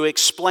through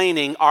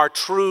explaining our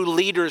true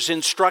leader's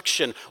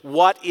instruction.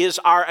 What is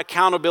our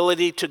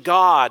accountability to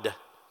God?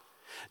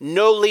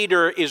 No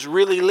leader is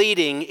really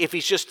leading if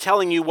he's just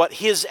telling you what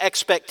his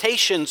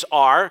expectations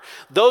are.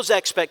 Those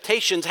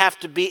expectations have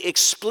to be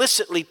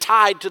explicitly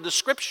tied to the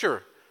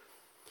Scripture.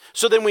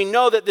 So then we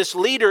know that this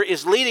leader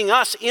is leading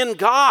us in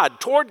God,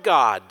 toward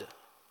God.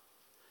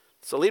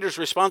 It's the leader's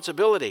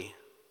responsibility.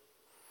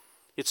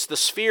 It's the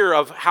sphere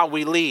of how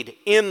we lead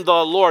in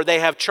the Lord. They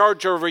have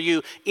charge over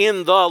you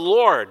in the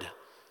Lord.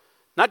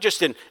 Not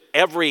just in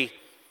every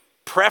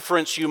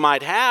preference you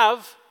might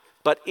have,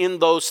 but in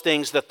those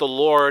things that the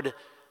Lord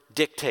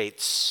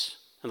dictates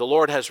and the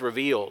Lord has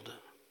revealed.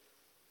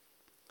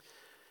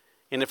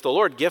 And if the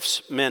Lord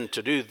gifts men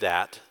to do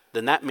that,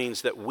 then that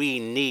means that we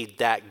need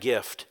that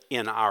gift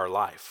in our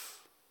life.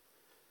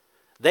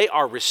 They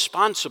are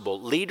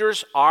responsible.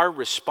 Leaders are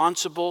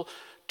responsible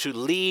to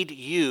lead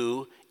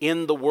you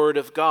in the Word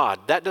of God.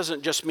 That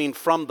doesn't just mean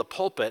from the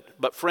pulpit,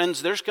 but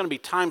friends, there's going to be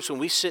times when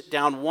we sit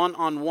down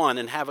one-on-one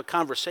and have a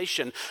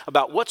conversation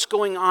about what's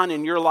going on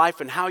in your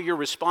life and how you're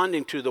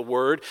responding to the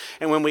Word.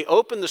 And when we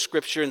open the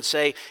Scripture and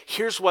say,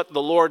 here's what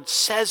the Lord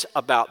says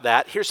about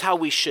that, here's how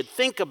we should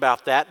think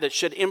about that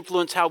should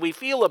influence how we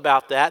feel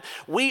about that,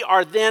 we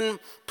are then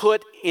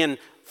put in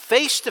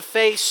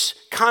face-to-face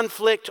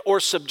conflict or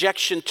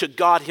subjection to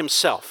God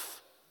Himself.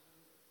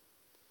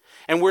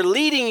 And we're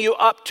leading you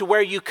up to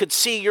where you could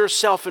see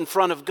yourself in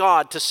front of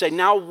God to say,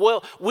 now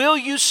will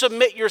you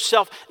submit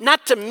yourself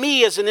not to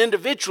me as an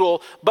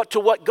individual, but to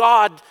what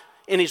God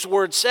in His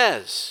Word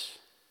says.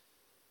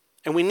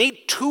 And we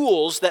need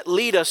tools that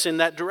lead us in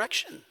that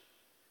direction.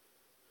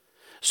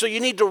 So you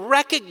need to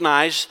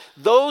recognize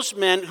those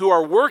men who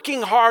are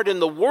working hard in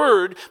the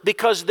Word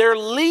because they're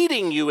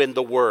leading you in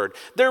the Word.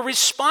 They're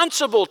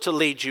responsible to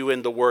lead you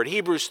in the Word.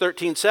 Hebrews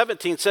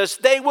 13:17 says,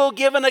 they will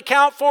give an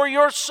account for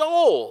your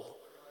soul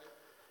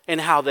and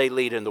how they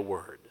lead in the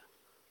Word.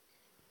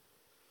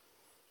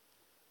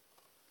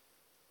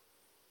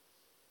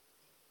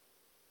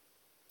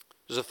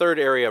 There's a third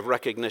area of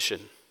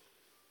recognition.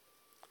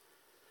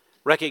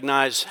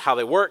 Recognize how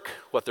they work,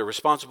 what they're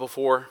responsible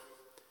for.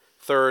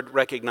 Third,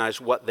 recognize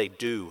what they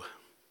do.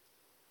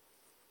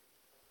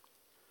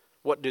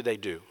 What do they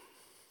do?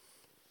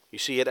 You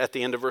see it at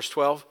the end of verse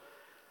 12?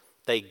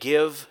 They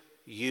give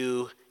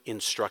you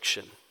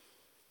instruction.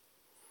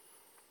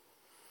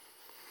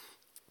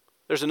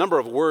 There's a number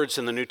of words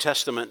in the New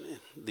Testament,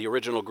 the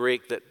original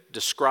Greek, that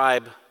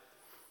describe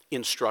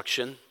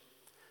instruction.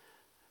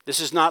 This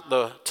is not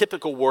the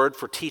typical word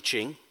for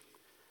teaching.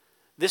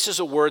 This is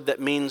a word that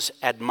means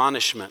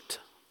admonishment.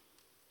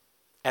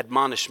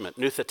 Admonishment,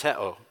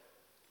 noutheteo.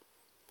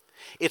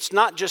 It's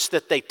not just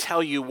that they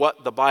tell you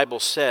what the Bible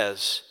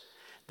says.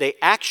 They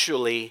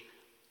actually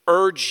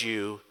urge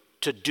you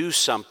to do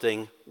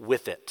something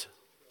with it,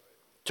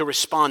 to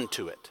respond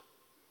to it.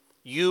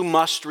 You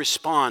must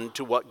respond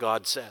to what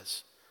God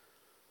says.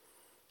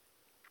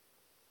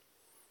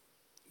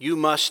 You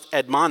must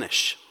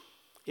admonish.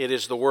 It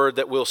is the word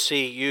that we'll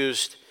see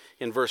used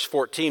in verse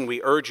 14.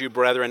 We urge you,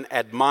 brethren,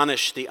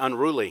 admonish the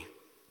unruly.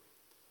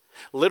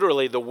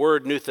 Literally, the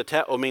word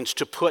noutheteo means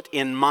to put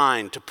in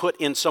mind, to put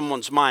in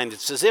someone's mind.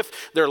 It's as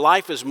if their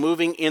life is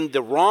moving in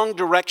the wrong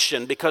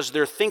direction because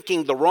they're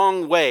thinking the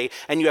wrong way,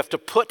 and you have to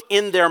put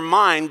in their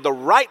mind the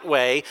right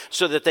way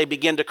so that they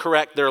begin to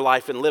correct their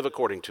life and live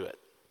according to it.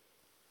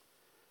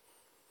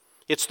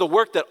 It's the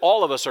work that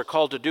all of us are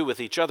called to do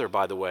with each other,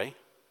 by the way.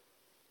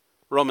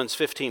 Romans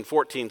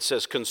 15:14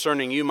 says,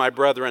 concerning you, my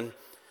brethren,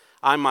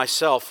 I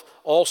myself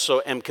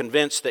also am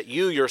convinced that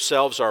you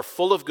yourselves are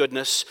full of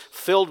goodness,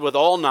 filled with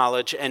all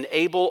knowledge, and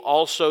able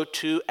also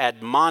to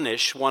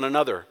admonish one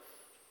another.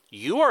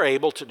 You are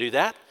able to do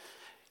that.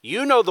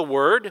 You know the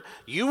word.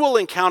 You will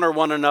encounter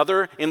one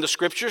another in the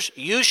scriptures.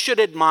 You should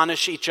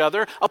admonish each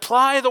other.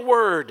 Apply the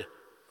word.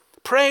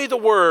 Pray the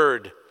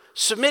word.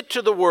 Submit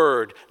to the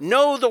word.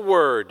 Know the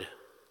word.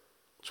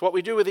 It's what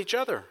we do with each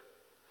other.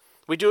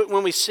 We do it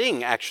when we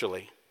sing,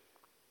 actually.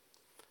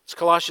 It's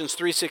Colossians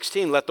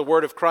 3:16, let the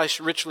word of Christ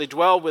richly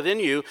dwell within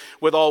you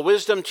with all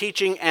wisdom,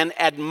 teaching and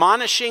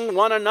admonishing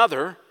one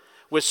another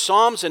with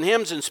psalms and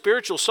hymns and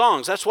spiritual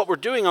songs. That's what we're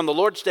doing on the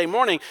Lord's Day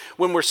morning.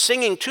 When we're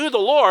singing to the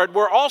Lord,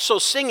 we're also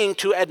singing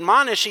to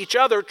admonish each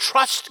other.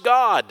 Trust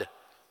God.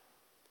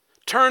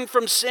 Turn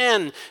from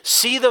sin.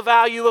 See the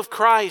value of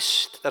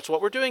Christ. That's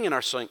what we're doing in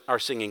our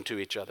singing to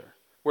each other.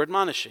 We're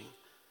admonishing.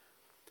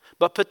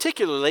 But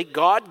particularly,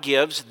 God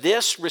gives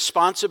this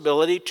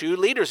responsibility to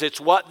leaders.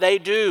 It's what they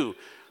do.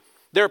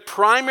 Their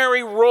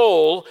primary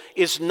role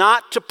is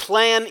not to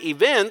plan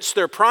events.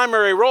 Their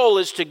primary role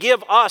is to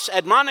give us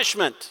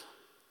admonishment,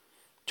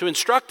 to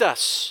instruct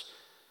us,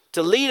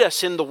 to lead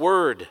us in the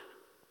Word.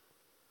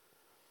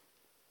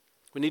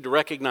 We need to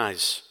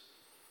recognize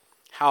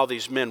how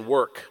these men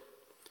work,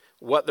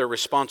 what they're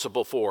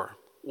responsible for,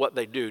 what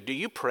they do. Do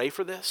you pray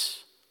for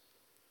this?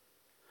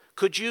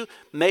 Could you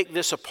make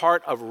this a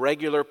part of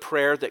regular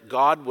prayer that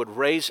God would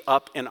raise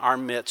up in our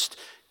midst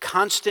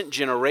constant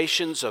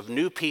generations of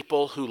new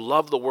people who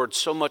love the Word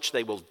so much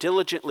they will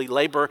diligently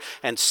labor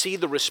and see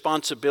the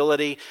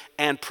responsibility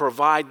and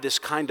provide this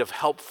kind of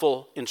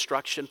helpful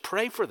instruction?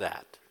 Pray for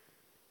that.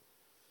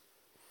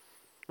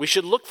 We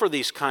should look for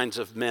these kinds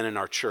of men in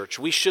our church.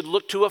 We should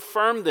look to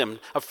affirm them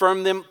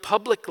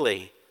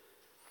publicly.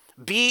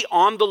 Be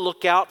on the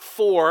lookout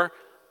for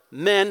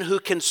men who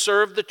can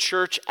serve the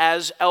church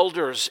as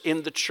elders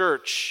in the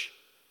church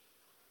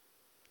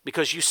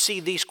because you see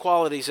these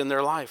qualities in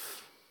their life.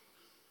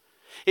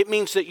 It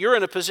means that you're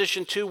in a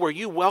position too where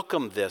you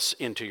welcome this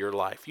into your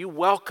life. You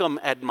welcome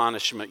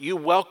admonishment. You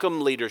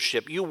welcome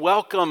leadership. You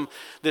welcome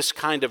this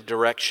kind of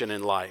direction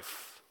in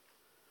life.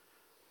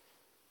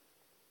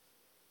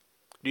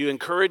 Do you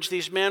encourage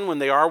these men when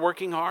they are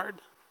working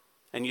hard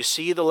and you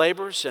see the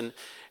labors? And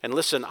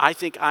listen, I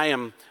think I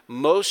am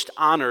most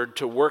honored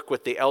to work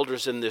with the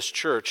elders in this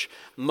church,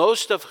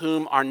 most of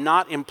whom are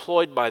not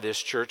employed by this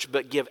church,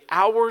 but give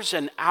hours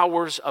and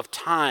hours of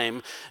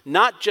time,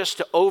 not just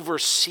to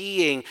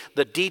overseeing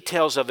the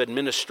details of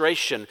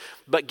administration,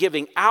 but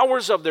giving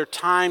hours of their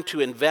time to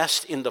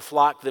invest in the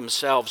flock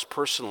themselves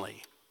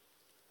personally.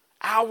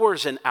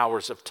 Hours and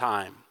hours of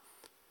time.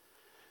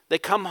 They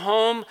come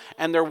home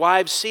and their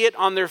wives see it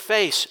on their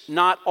face,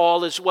 not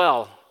all is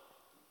well.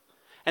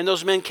 And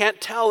those men can't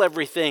tell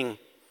everything.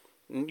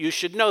 You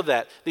should know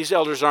that. These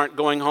elders aren't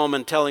going home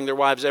and telling their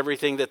wives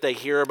everything that they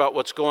hear about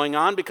what's going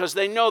on because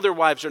they know their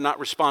wives are not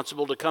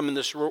responsible to come in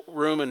this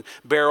room and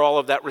bear all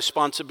of that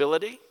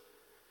responsibility.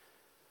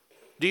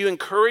 Do you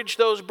encourage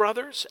those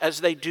brothers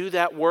as they do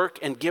that work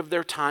and give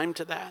their time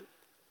to that?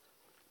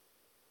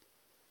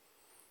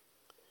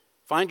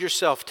 Find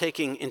yourself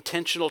taking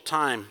intentional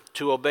time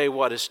to obey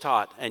what is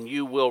taught, and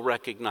you will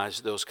recognize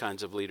those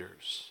kinds of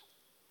leaders.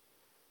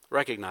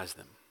 Recognize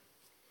them.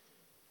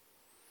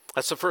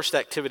 That's the first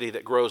activity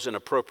that grows in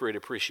appropriate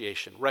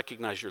appreciation.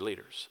 Recognize your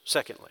leaders.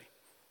 Secondly,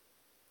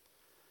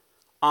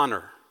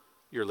 honor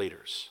your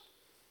leaders.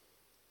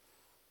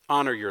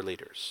 Honor your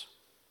leaders.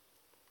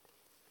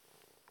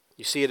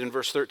 You see it in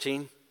verse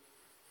 13?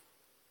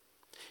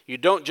 You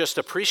don't just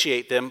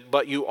appreciate them,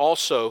 but you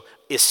also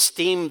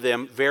esteem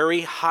them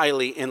very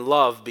highly in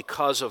love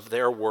because of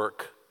their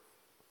work.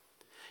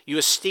 You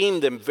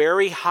esteem them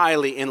very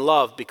highly in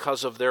love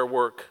because of their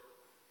work.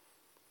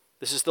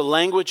 This is the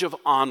language of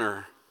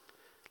honor.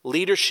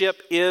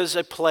 Leadership is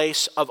a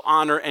place of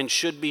honor and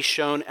should be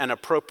shown an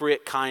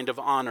appropriate kind of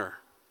honor.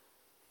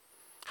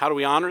 How do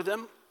we honor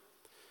them?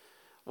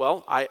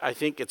 Well, I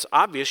think it's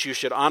obvious you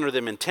should honor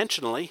them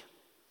intentionally.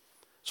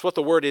 It's what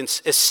the word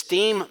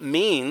esteem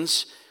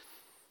means,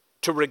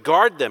 to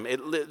regard them.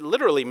 It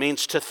literally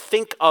means to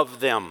think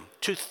of them,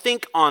 to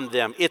think on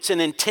them. It's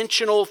an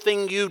intentional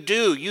thing you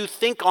do. You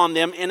think on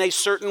them in a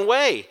certain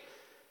way.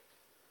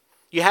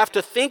 You have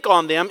to think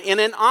on them in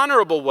an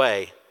honorable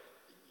way.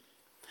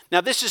 Now,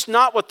 this is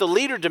not what the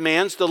leader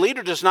demands. The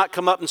leader does not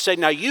come up and say,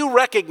 now you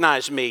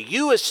recognize me,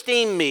 you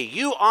esteem me,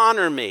 you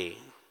honor me.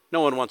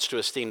 No one wants to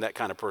esteem that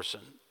kind of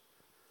person.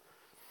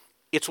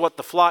 It's what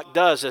the flock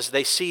does as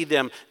they see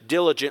them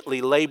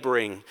diligently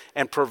laboring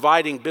and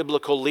providing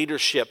biblical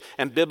leadership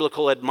and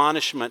biblical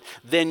admonishment.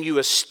 Then you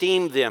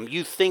esteem them.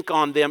 You think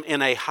on them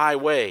in a high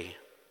way.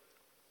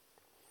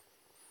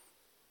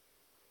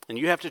 And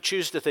you have to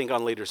choose to think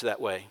on leaders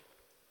that way,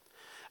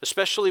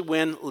 especially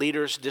when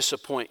leaders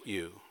disappoint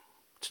you.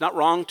 It's not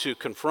wrong to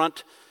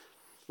confront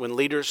when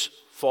leaders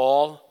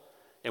fall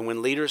and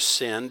when leaders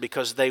sin,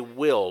 because they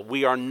will.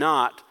 We are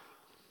not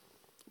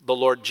the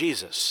Lord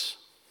Jesus.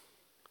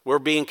 We're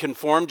being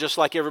conformed just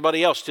like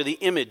everybody else to the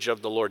image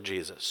of the Lord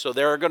Jesus. So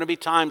there are going to be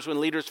times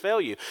when leaders fail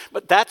you.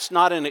 But that's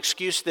not an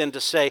excuse then to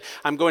say,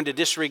 I'm going to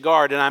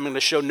disregard and I'm going to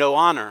show no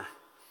honor.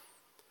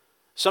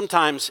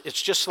 Sometimes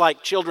it's just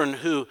like children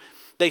who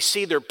they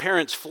see their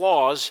parents'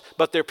 flaws,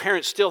 but their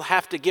parents still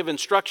have to give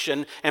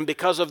instruction, and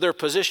because of their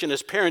position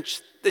as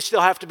parents, they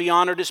still have to be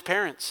honored as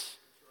parents.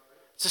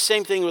 It's the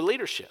same thing with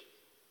leadership.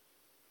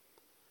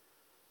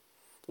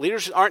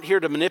 Leaders aren't here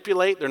to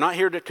manipulate. They're not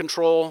here to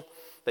control.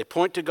 They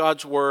point to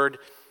God's word,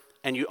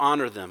 and you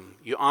honor them.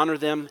 You honor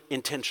them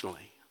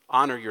intentionally.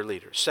 Honor your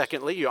leaders.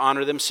 Secondly, you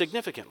honor them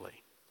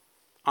significantly.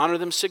 Honor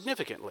them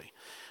significantly.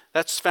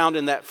 That's found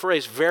in that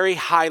phrase, very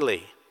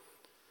highly.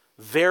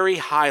 Very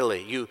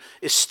highly. You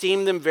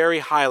esteem them very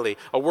highly.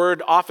 A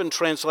word often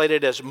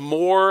translated as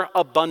more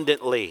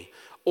abundantly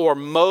or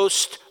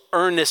most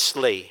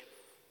earnestly.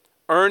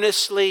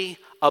 Earnestly,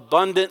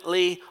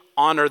 abundantly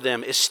honor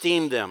them,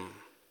 esteem them.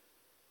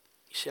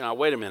 You say, now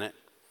wait a minute.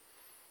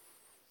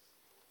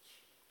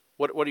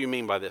 What do you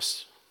mean by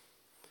this?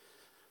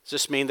 Does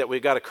this mean that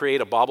we've got to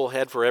create a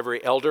bobblehead for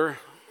every elder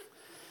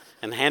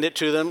and hand it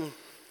to them?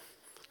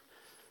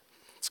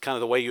 It's kind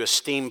of the way you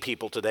esteem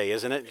people today,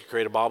 isn't it? You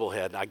create a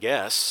bobblehead, I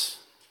guess.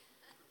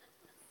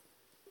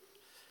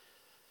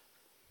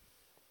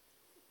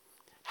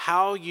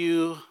 How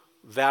you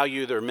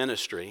value their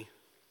ministry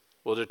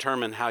will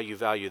determine how you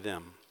value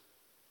them.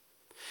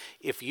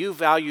 If you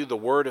value the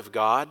Word of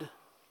God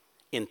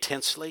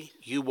intensely,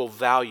 you will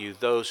value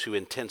those who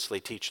intensely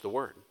teach the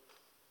Word.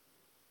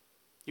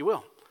 You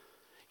will.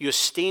 You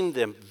esteem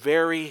them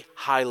very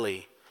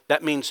highly.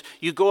 That means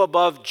you go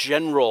above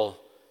general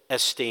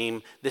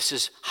esteem. This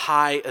is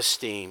high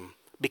esteem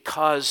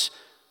because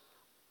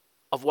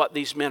of what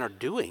these men are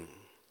doing.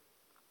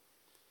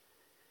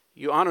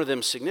 You honor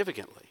them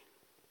significantly.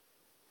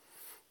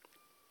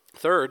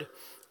 Third,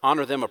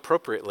 honor them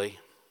appropriately.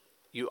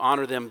 You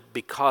honor them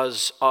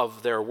because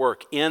of their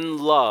work. In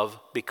love,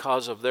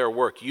 because of their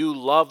work. You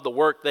love the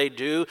work they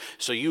do,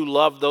 so you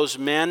love those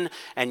men,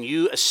 and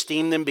you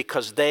esteem them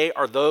because they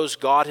are those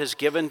God has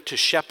given to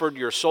shepherd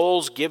your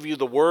souls, give you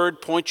the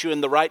word, point you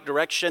in the right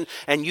direction,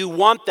 and you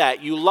want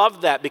that. You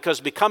love that because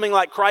becoming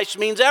like Christ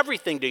means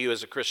everything to you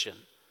as a Christian.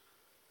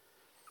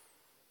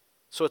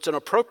 So it's an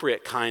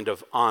appropriate kind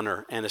of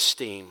honor and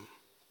esteem.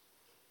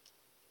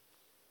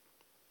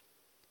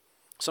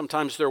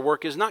 Sometimes their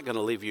work is not going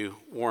to leave you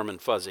warm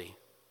and fuzzy.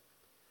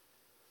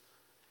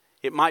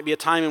 It might be a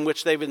time in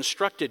which they've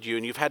instructed you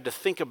and you've had to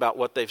think about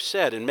what they've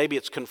said, and maybe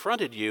it's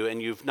confronted you and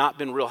you've not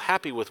been real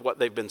happy with what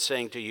they've been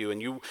saying to you,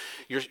 and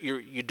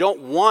you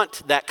don't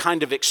want that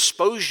kind of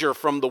exposure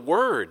from the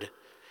word.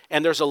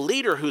 And there's a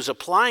leader who's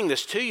applying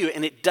this to you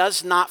and it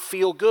does not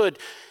feel good.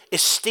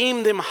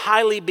 Esteem them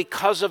highly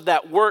because of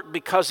that work,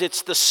 because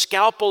it's the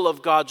scalpel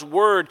of God's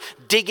word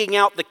digging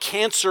out the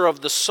cancer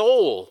of the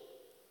soul.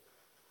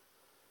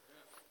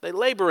 They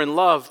labor in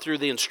love through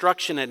the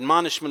instruction and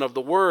admonishment of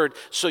the word,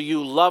 so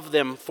you love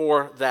them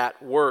for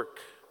that work.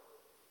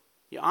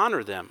 You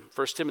honor them.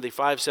 1 Timothy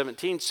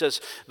 5:17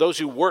 says, those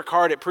who work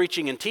hard at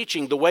preaching and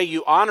teaching, the way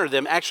you honor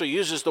them actually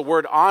uses the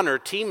word honor,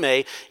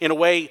 time, in a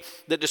way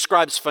that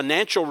describes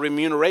financial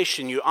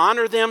remuneration. You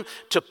honor them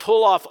to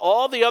pull off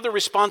all the other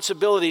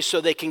responsibilities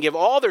so they can give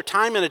all their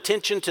time and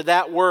attention to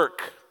that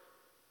work.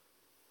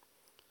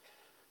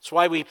 That's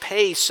why we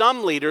pay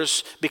some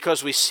leaders,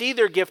 because we see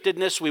their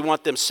giftedness. We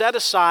want them set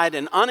aside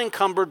and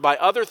unencumbered by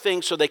other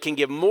things so they can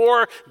give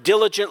more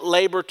diligent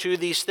labor to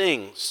these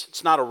things.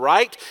 It's not a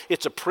right,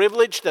 it's a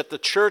privilege that the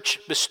church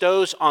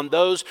bestows on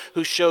those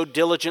who show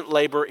diligent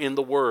labor in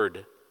the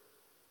word.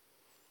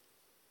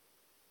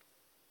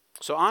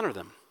 So honor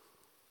them.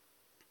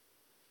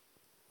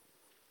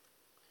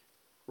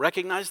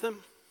 Recognize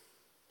them,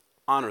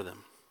 honor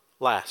them.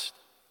 Last,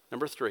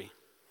 number 3.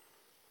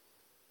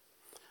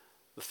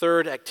 The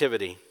third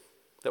activity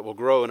that will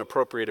grow in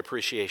appropriate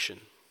appreciation.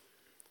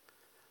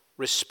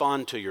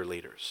 Respond to your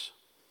leaders.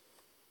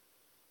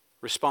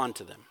 Respond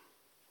to them.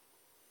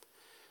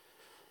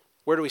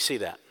 Where do we see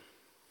that?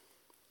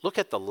 Look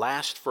at the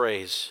last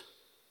phrase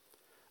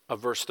of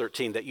verse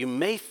 13 that you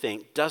may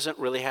think doesn't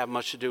really have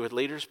much to do with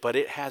leaders, but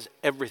it has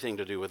everything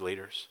to do with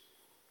leaders.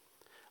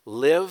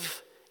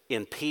 Live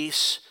in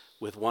peace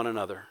with one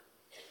another.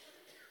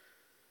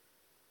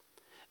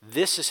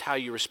 This is how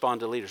you respond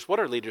to leaders. What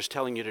are leaders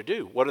telling you to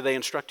do? What are they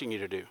instructing you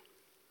to do?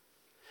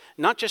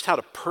 Not just how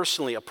to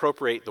personally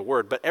appropriate the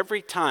word, but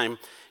every time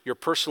you're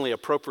personally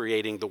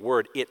appropriating the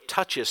word, it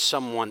touches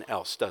someone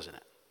else, doesn't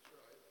it?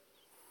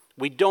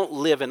 We don't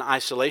live in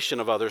isolation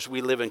of others. We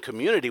live in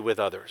community with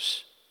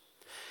others.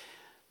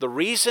 The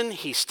reason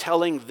he's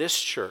telling this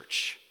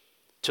church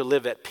to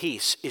live at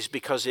peace is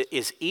because it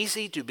is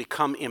easy to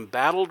become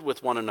embattled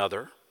with one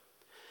another,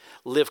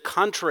 live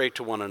contrary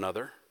to one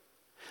another,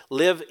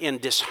 live in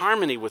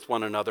disharmony with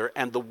one another,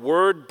 and the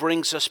word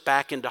brings us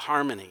back into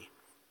harmony.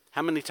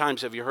 How many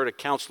times have you heard a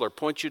counselor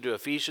point you to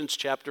Ephesians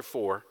chapter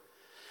 4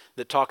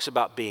 that talks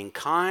about being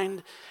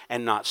kind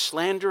and not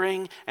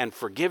slandering and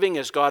forgiving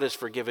as God has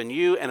forgiven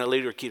you, and a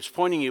leader keeps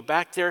pointing you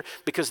back there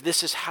because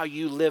this is how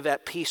you live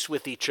at peace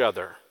with each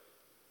other.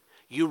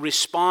 You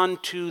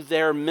respond to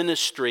their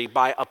ministry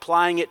by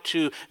applying it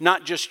to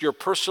not just your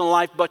personal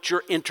life, but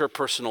your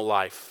interpersonal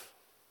life.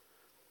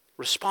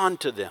 Respond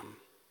to them.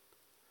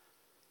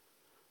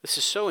 This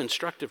is so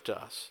instructive to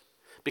us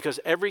because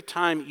every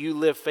time you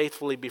live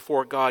faithfully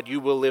before God,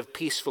 you will live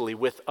peacefully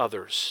with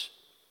others.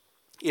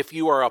 If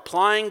you are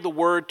applying the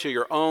word to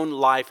your own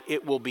life,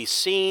 it will be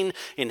seen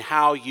in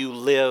how you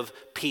live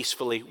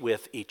peacefully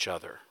with each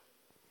other.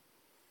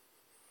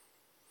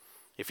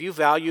 If you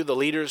value the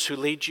leaders who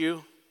lead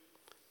you,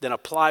 then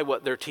apply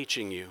what they're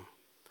teaching you.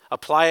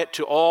 Apply it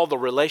to all the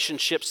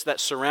relationships that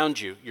surround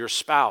you, your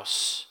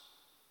spouse.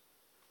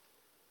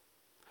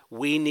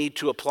 We need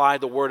to apply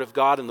the Word of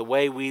God in the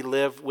way we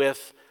live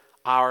with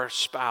our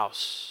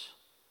spouse.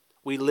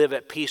 We live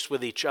at peace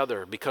with each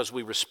other because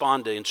we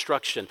respond to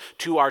instruction,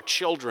 to our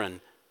children.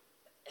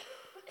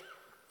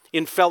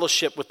 In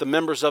fellowship with the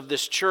members of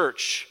this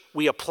church,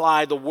 we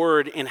apply the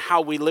Word in how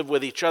we live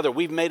with each other.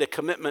 We've made a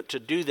commitment to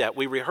do that.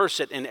 We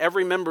rehearse it in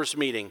every members'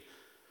 meeting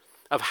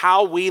of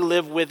how we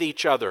live with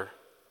each other.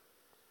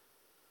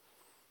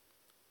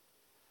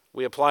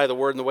 We apply the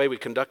word in the way we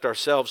conduct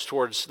ourselves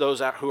towards those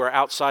who are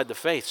outside the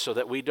faith so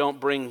that we don't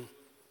bring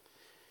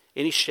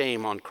any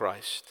shame on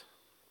Christ.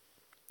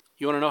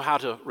 You want to know how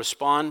to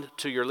respond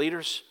to your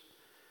leaders?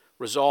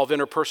 Resolve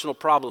interpersonal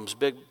problems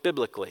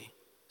biblically.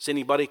 Does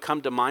anybody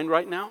come to mind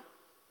right now?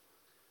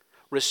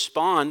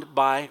 Respond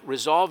by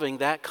resolving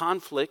that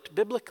conflict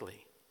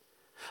biblically.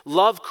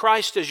 Love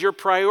Christ as your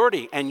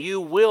priority, and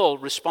you will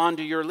respond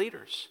to your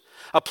leaders.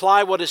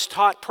 Apply what is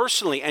taught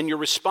personally, and you're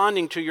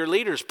responding to your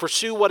leaders.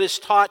 Pursue what is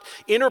taught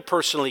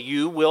interpersonally.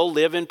 You will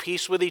live in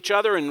peace with each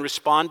other and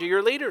respond to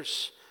your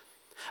leaders.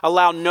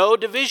 Allow no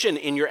division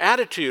in your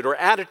attitude or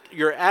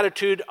your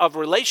attitude of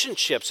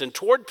relationships and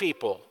toward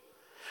people.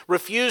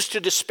 Refuse to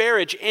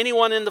disparage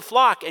anyone in the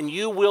flock, and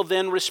you will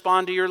then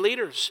respond to your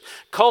leaders.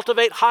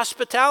 Cultivate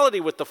hospitality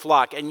with the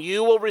flock, and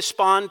you will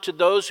respond to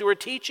those who are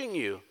teaching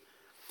you.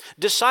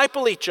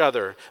 Disciple each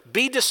other.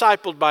 Be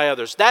discipled by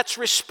others. That's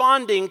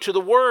responding to the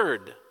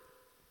word.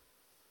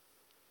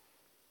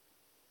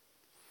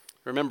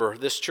 Remember,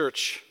 this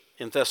church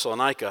in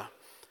Thessalonica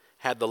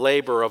had the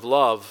labor of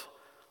love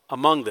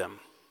among them.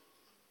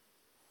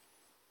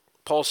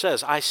 Paul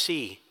says, I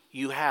see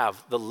you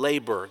have the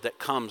labor that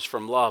comes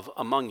from love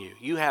among you.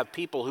 You have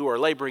people who are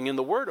laboring in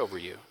the word over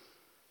you.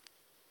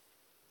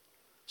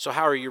 So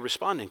how are you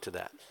responding to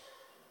that?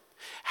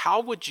 How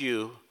would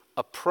you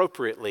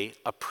appropriately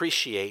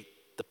appreciate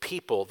the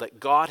people that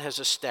God has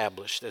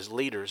established as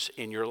leaders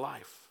in your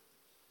life?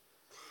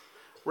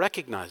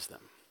 Recognize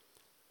them,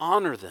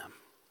 honor them,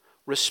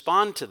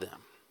 respond to them.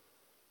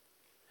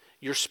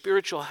 Your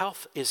spiritual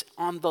health is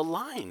on the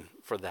line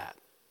for that.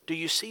 Do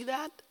you see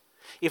that?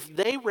 If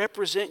they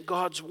represent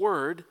God's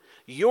word,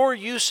 your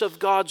use of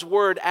God's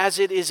word as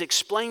it is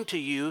explained to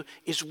you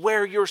is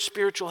where your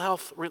spiritual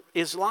health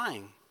is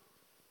lying.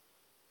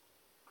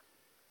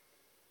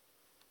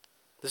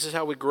 This is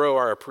how we grow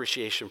our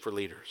appreciation for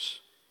leaders.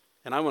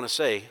 And I want to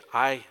say,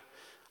 I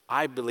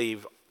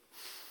believe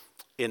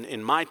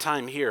in my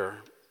time here,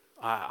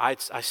 I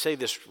say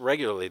this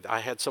regularly. I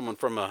had someone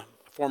from a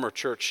former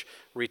church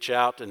reach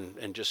out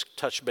and just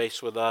touch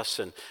base with us,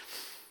 and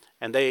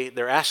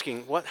they're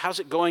asking,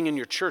 how's it going in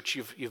your church?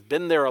 You've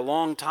been there a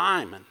long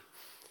time, and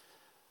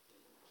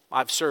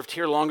I've served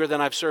here longer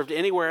than I've served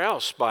anywhere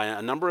else by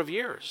a number of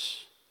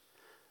years.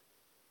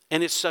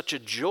 And it's such a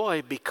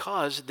joy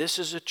because this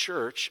is a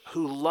church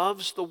who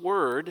loves the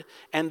word,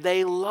 and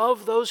they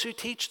love those who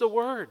teach the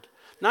word.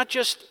 Not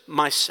just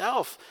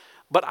myself,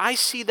 but I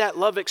see that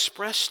love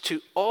expressed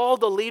to all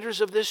the leaders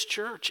of this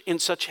church in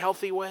such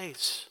healthy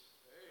ways.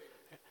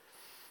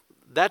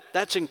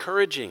 That's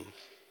encouraging.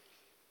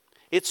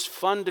 It's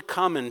fun to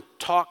come and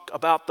talk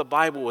about the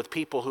Bible with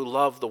people who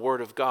love the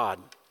Word of God.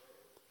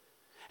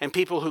 And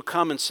people who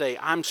come and say,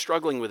 I'm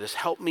struggling with this,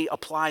 help me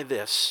apply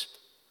this.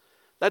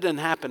 That doesn't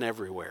happen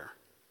everywhere.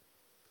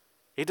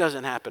 It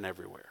doesn't happen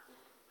everywhere.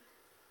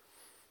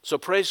 So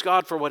praise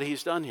God for what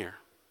He's done here.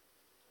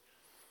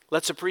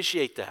 Let's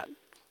appreciate that.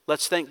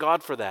 Let's thank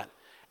God for that.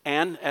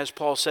 And as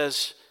Paul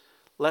says,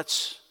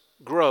 let's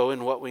grow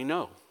in what we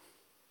know.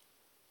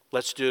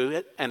 Let's do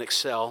it and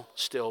excel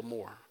still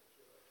more.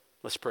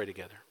 Let's pray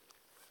together.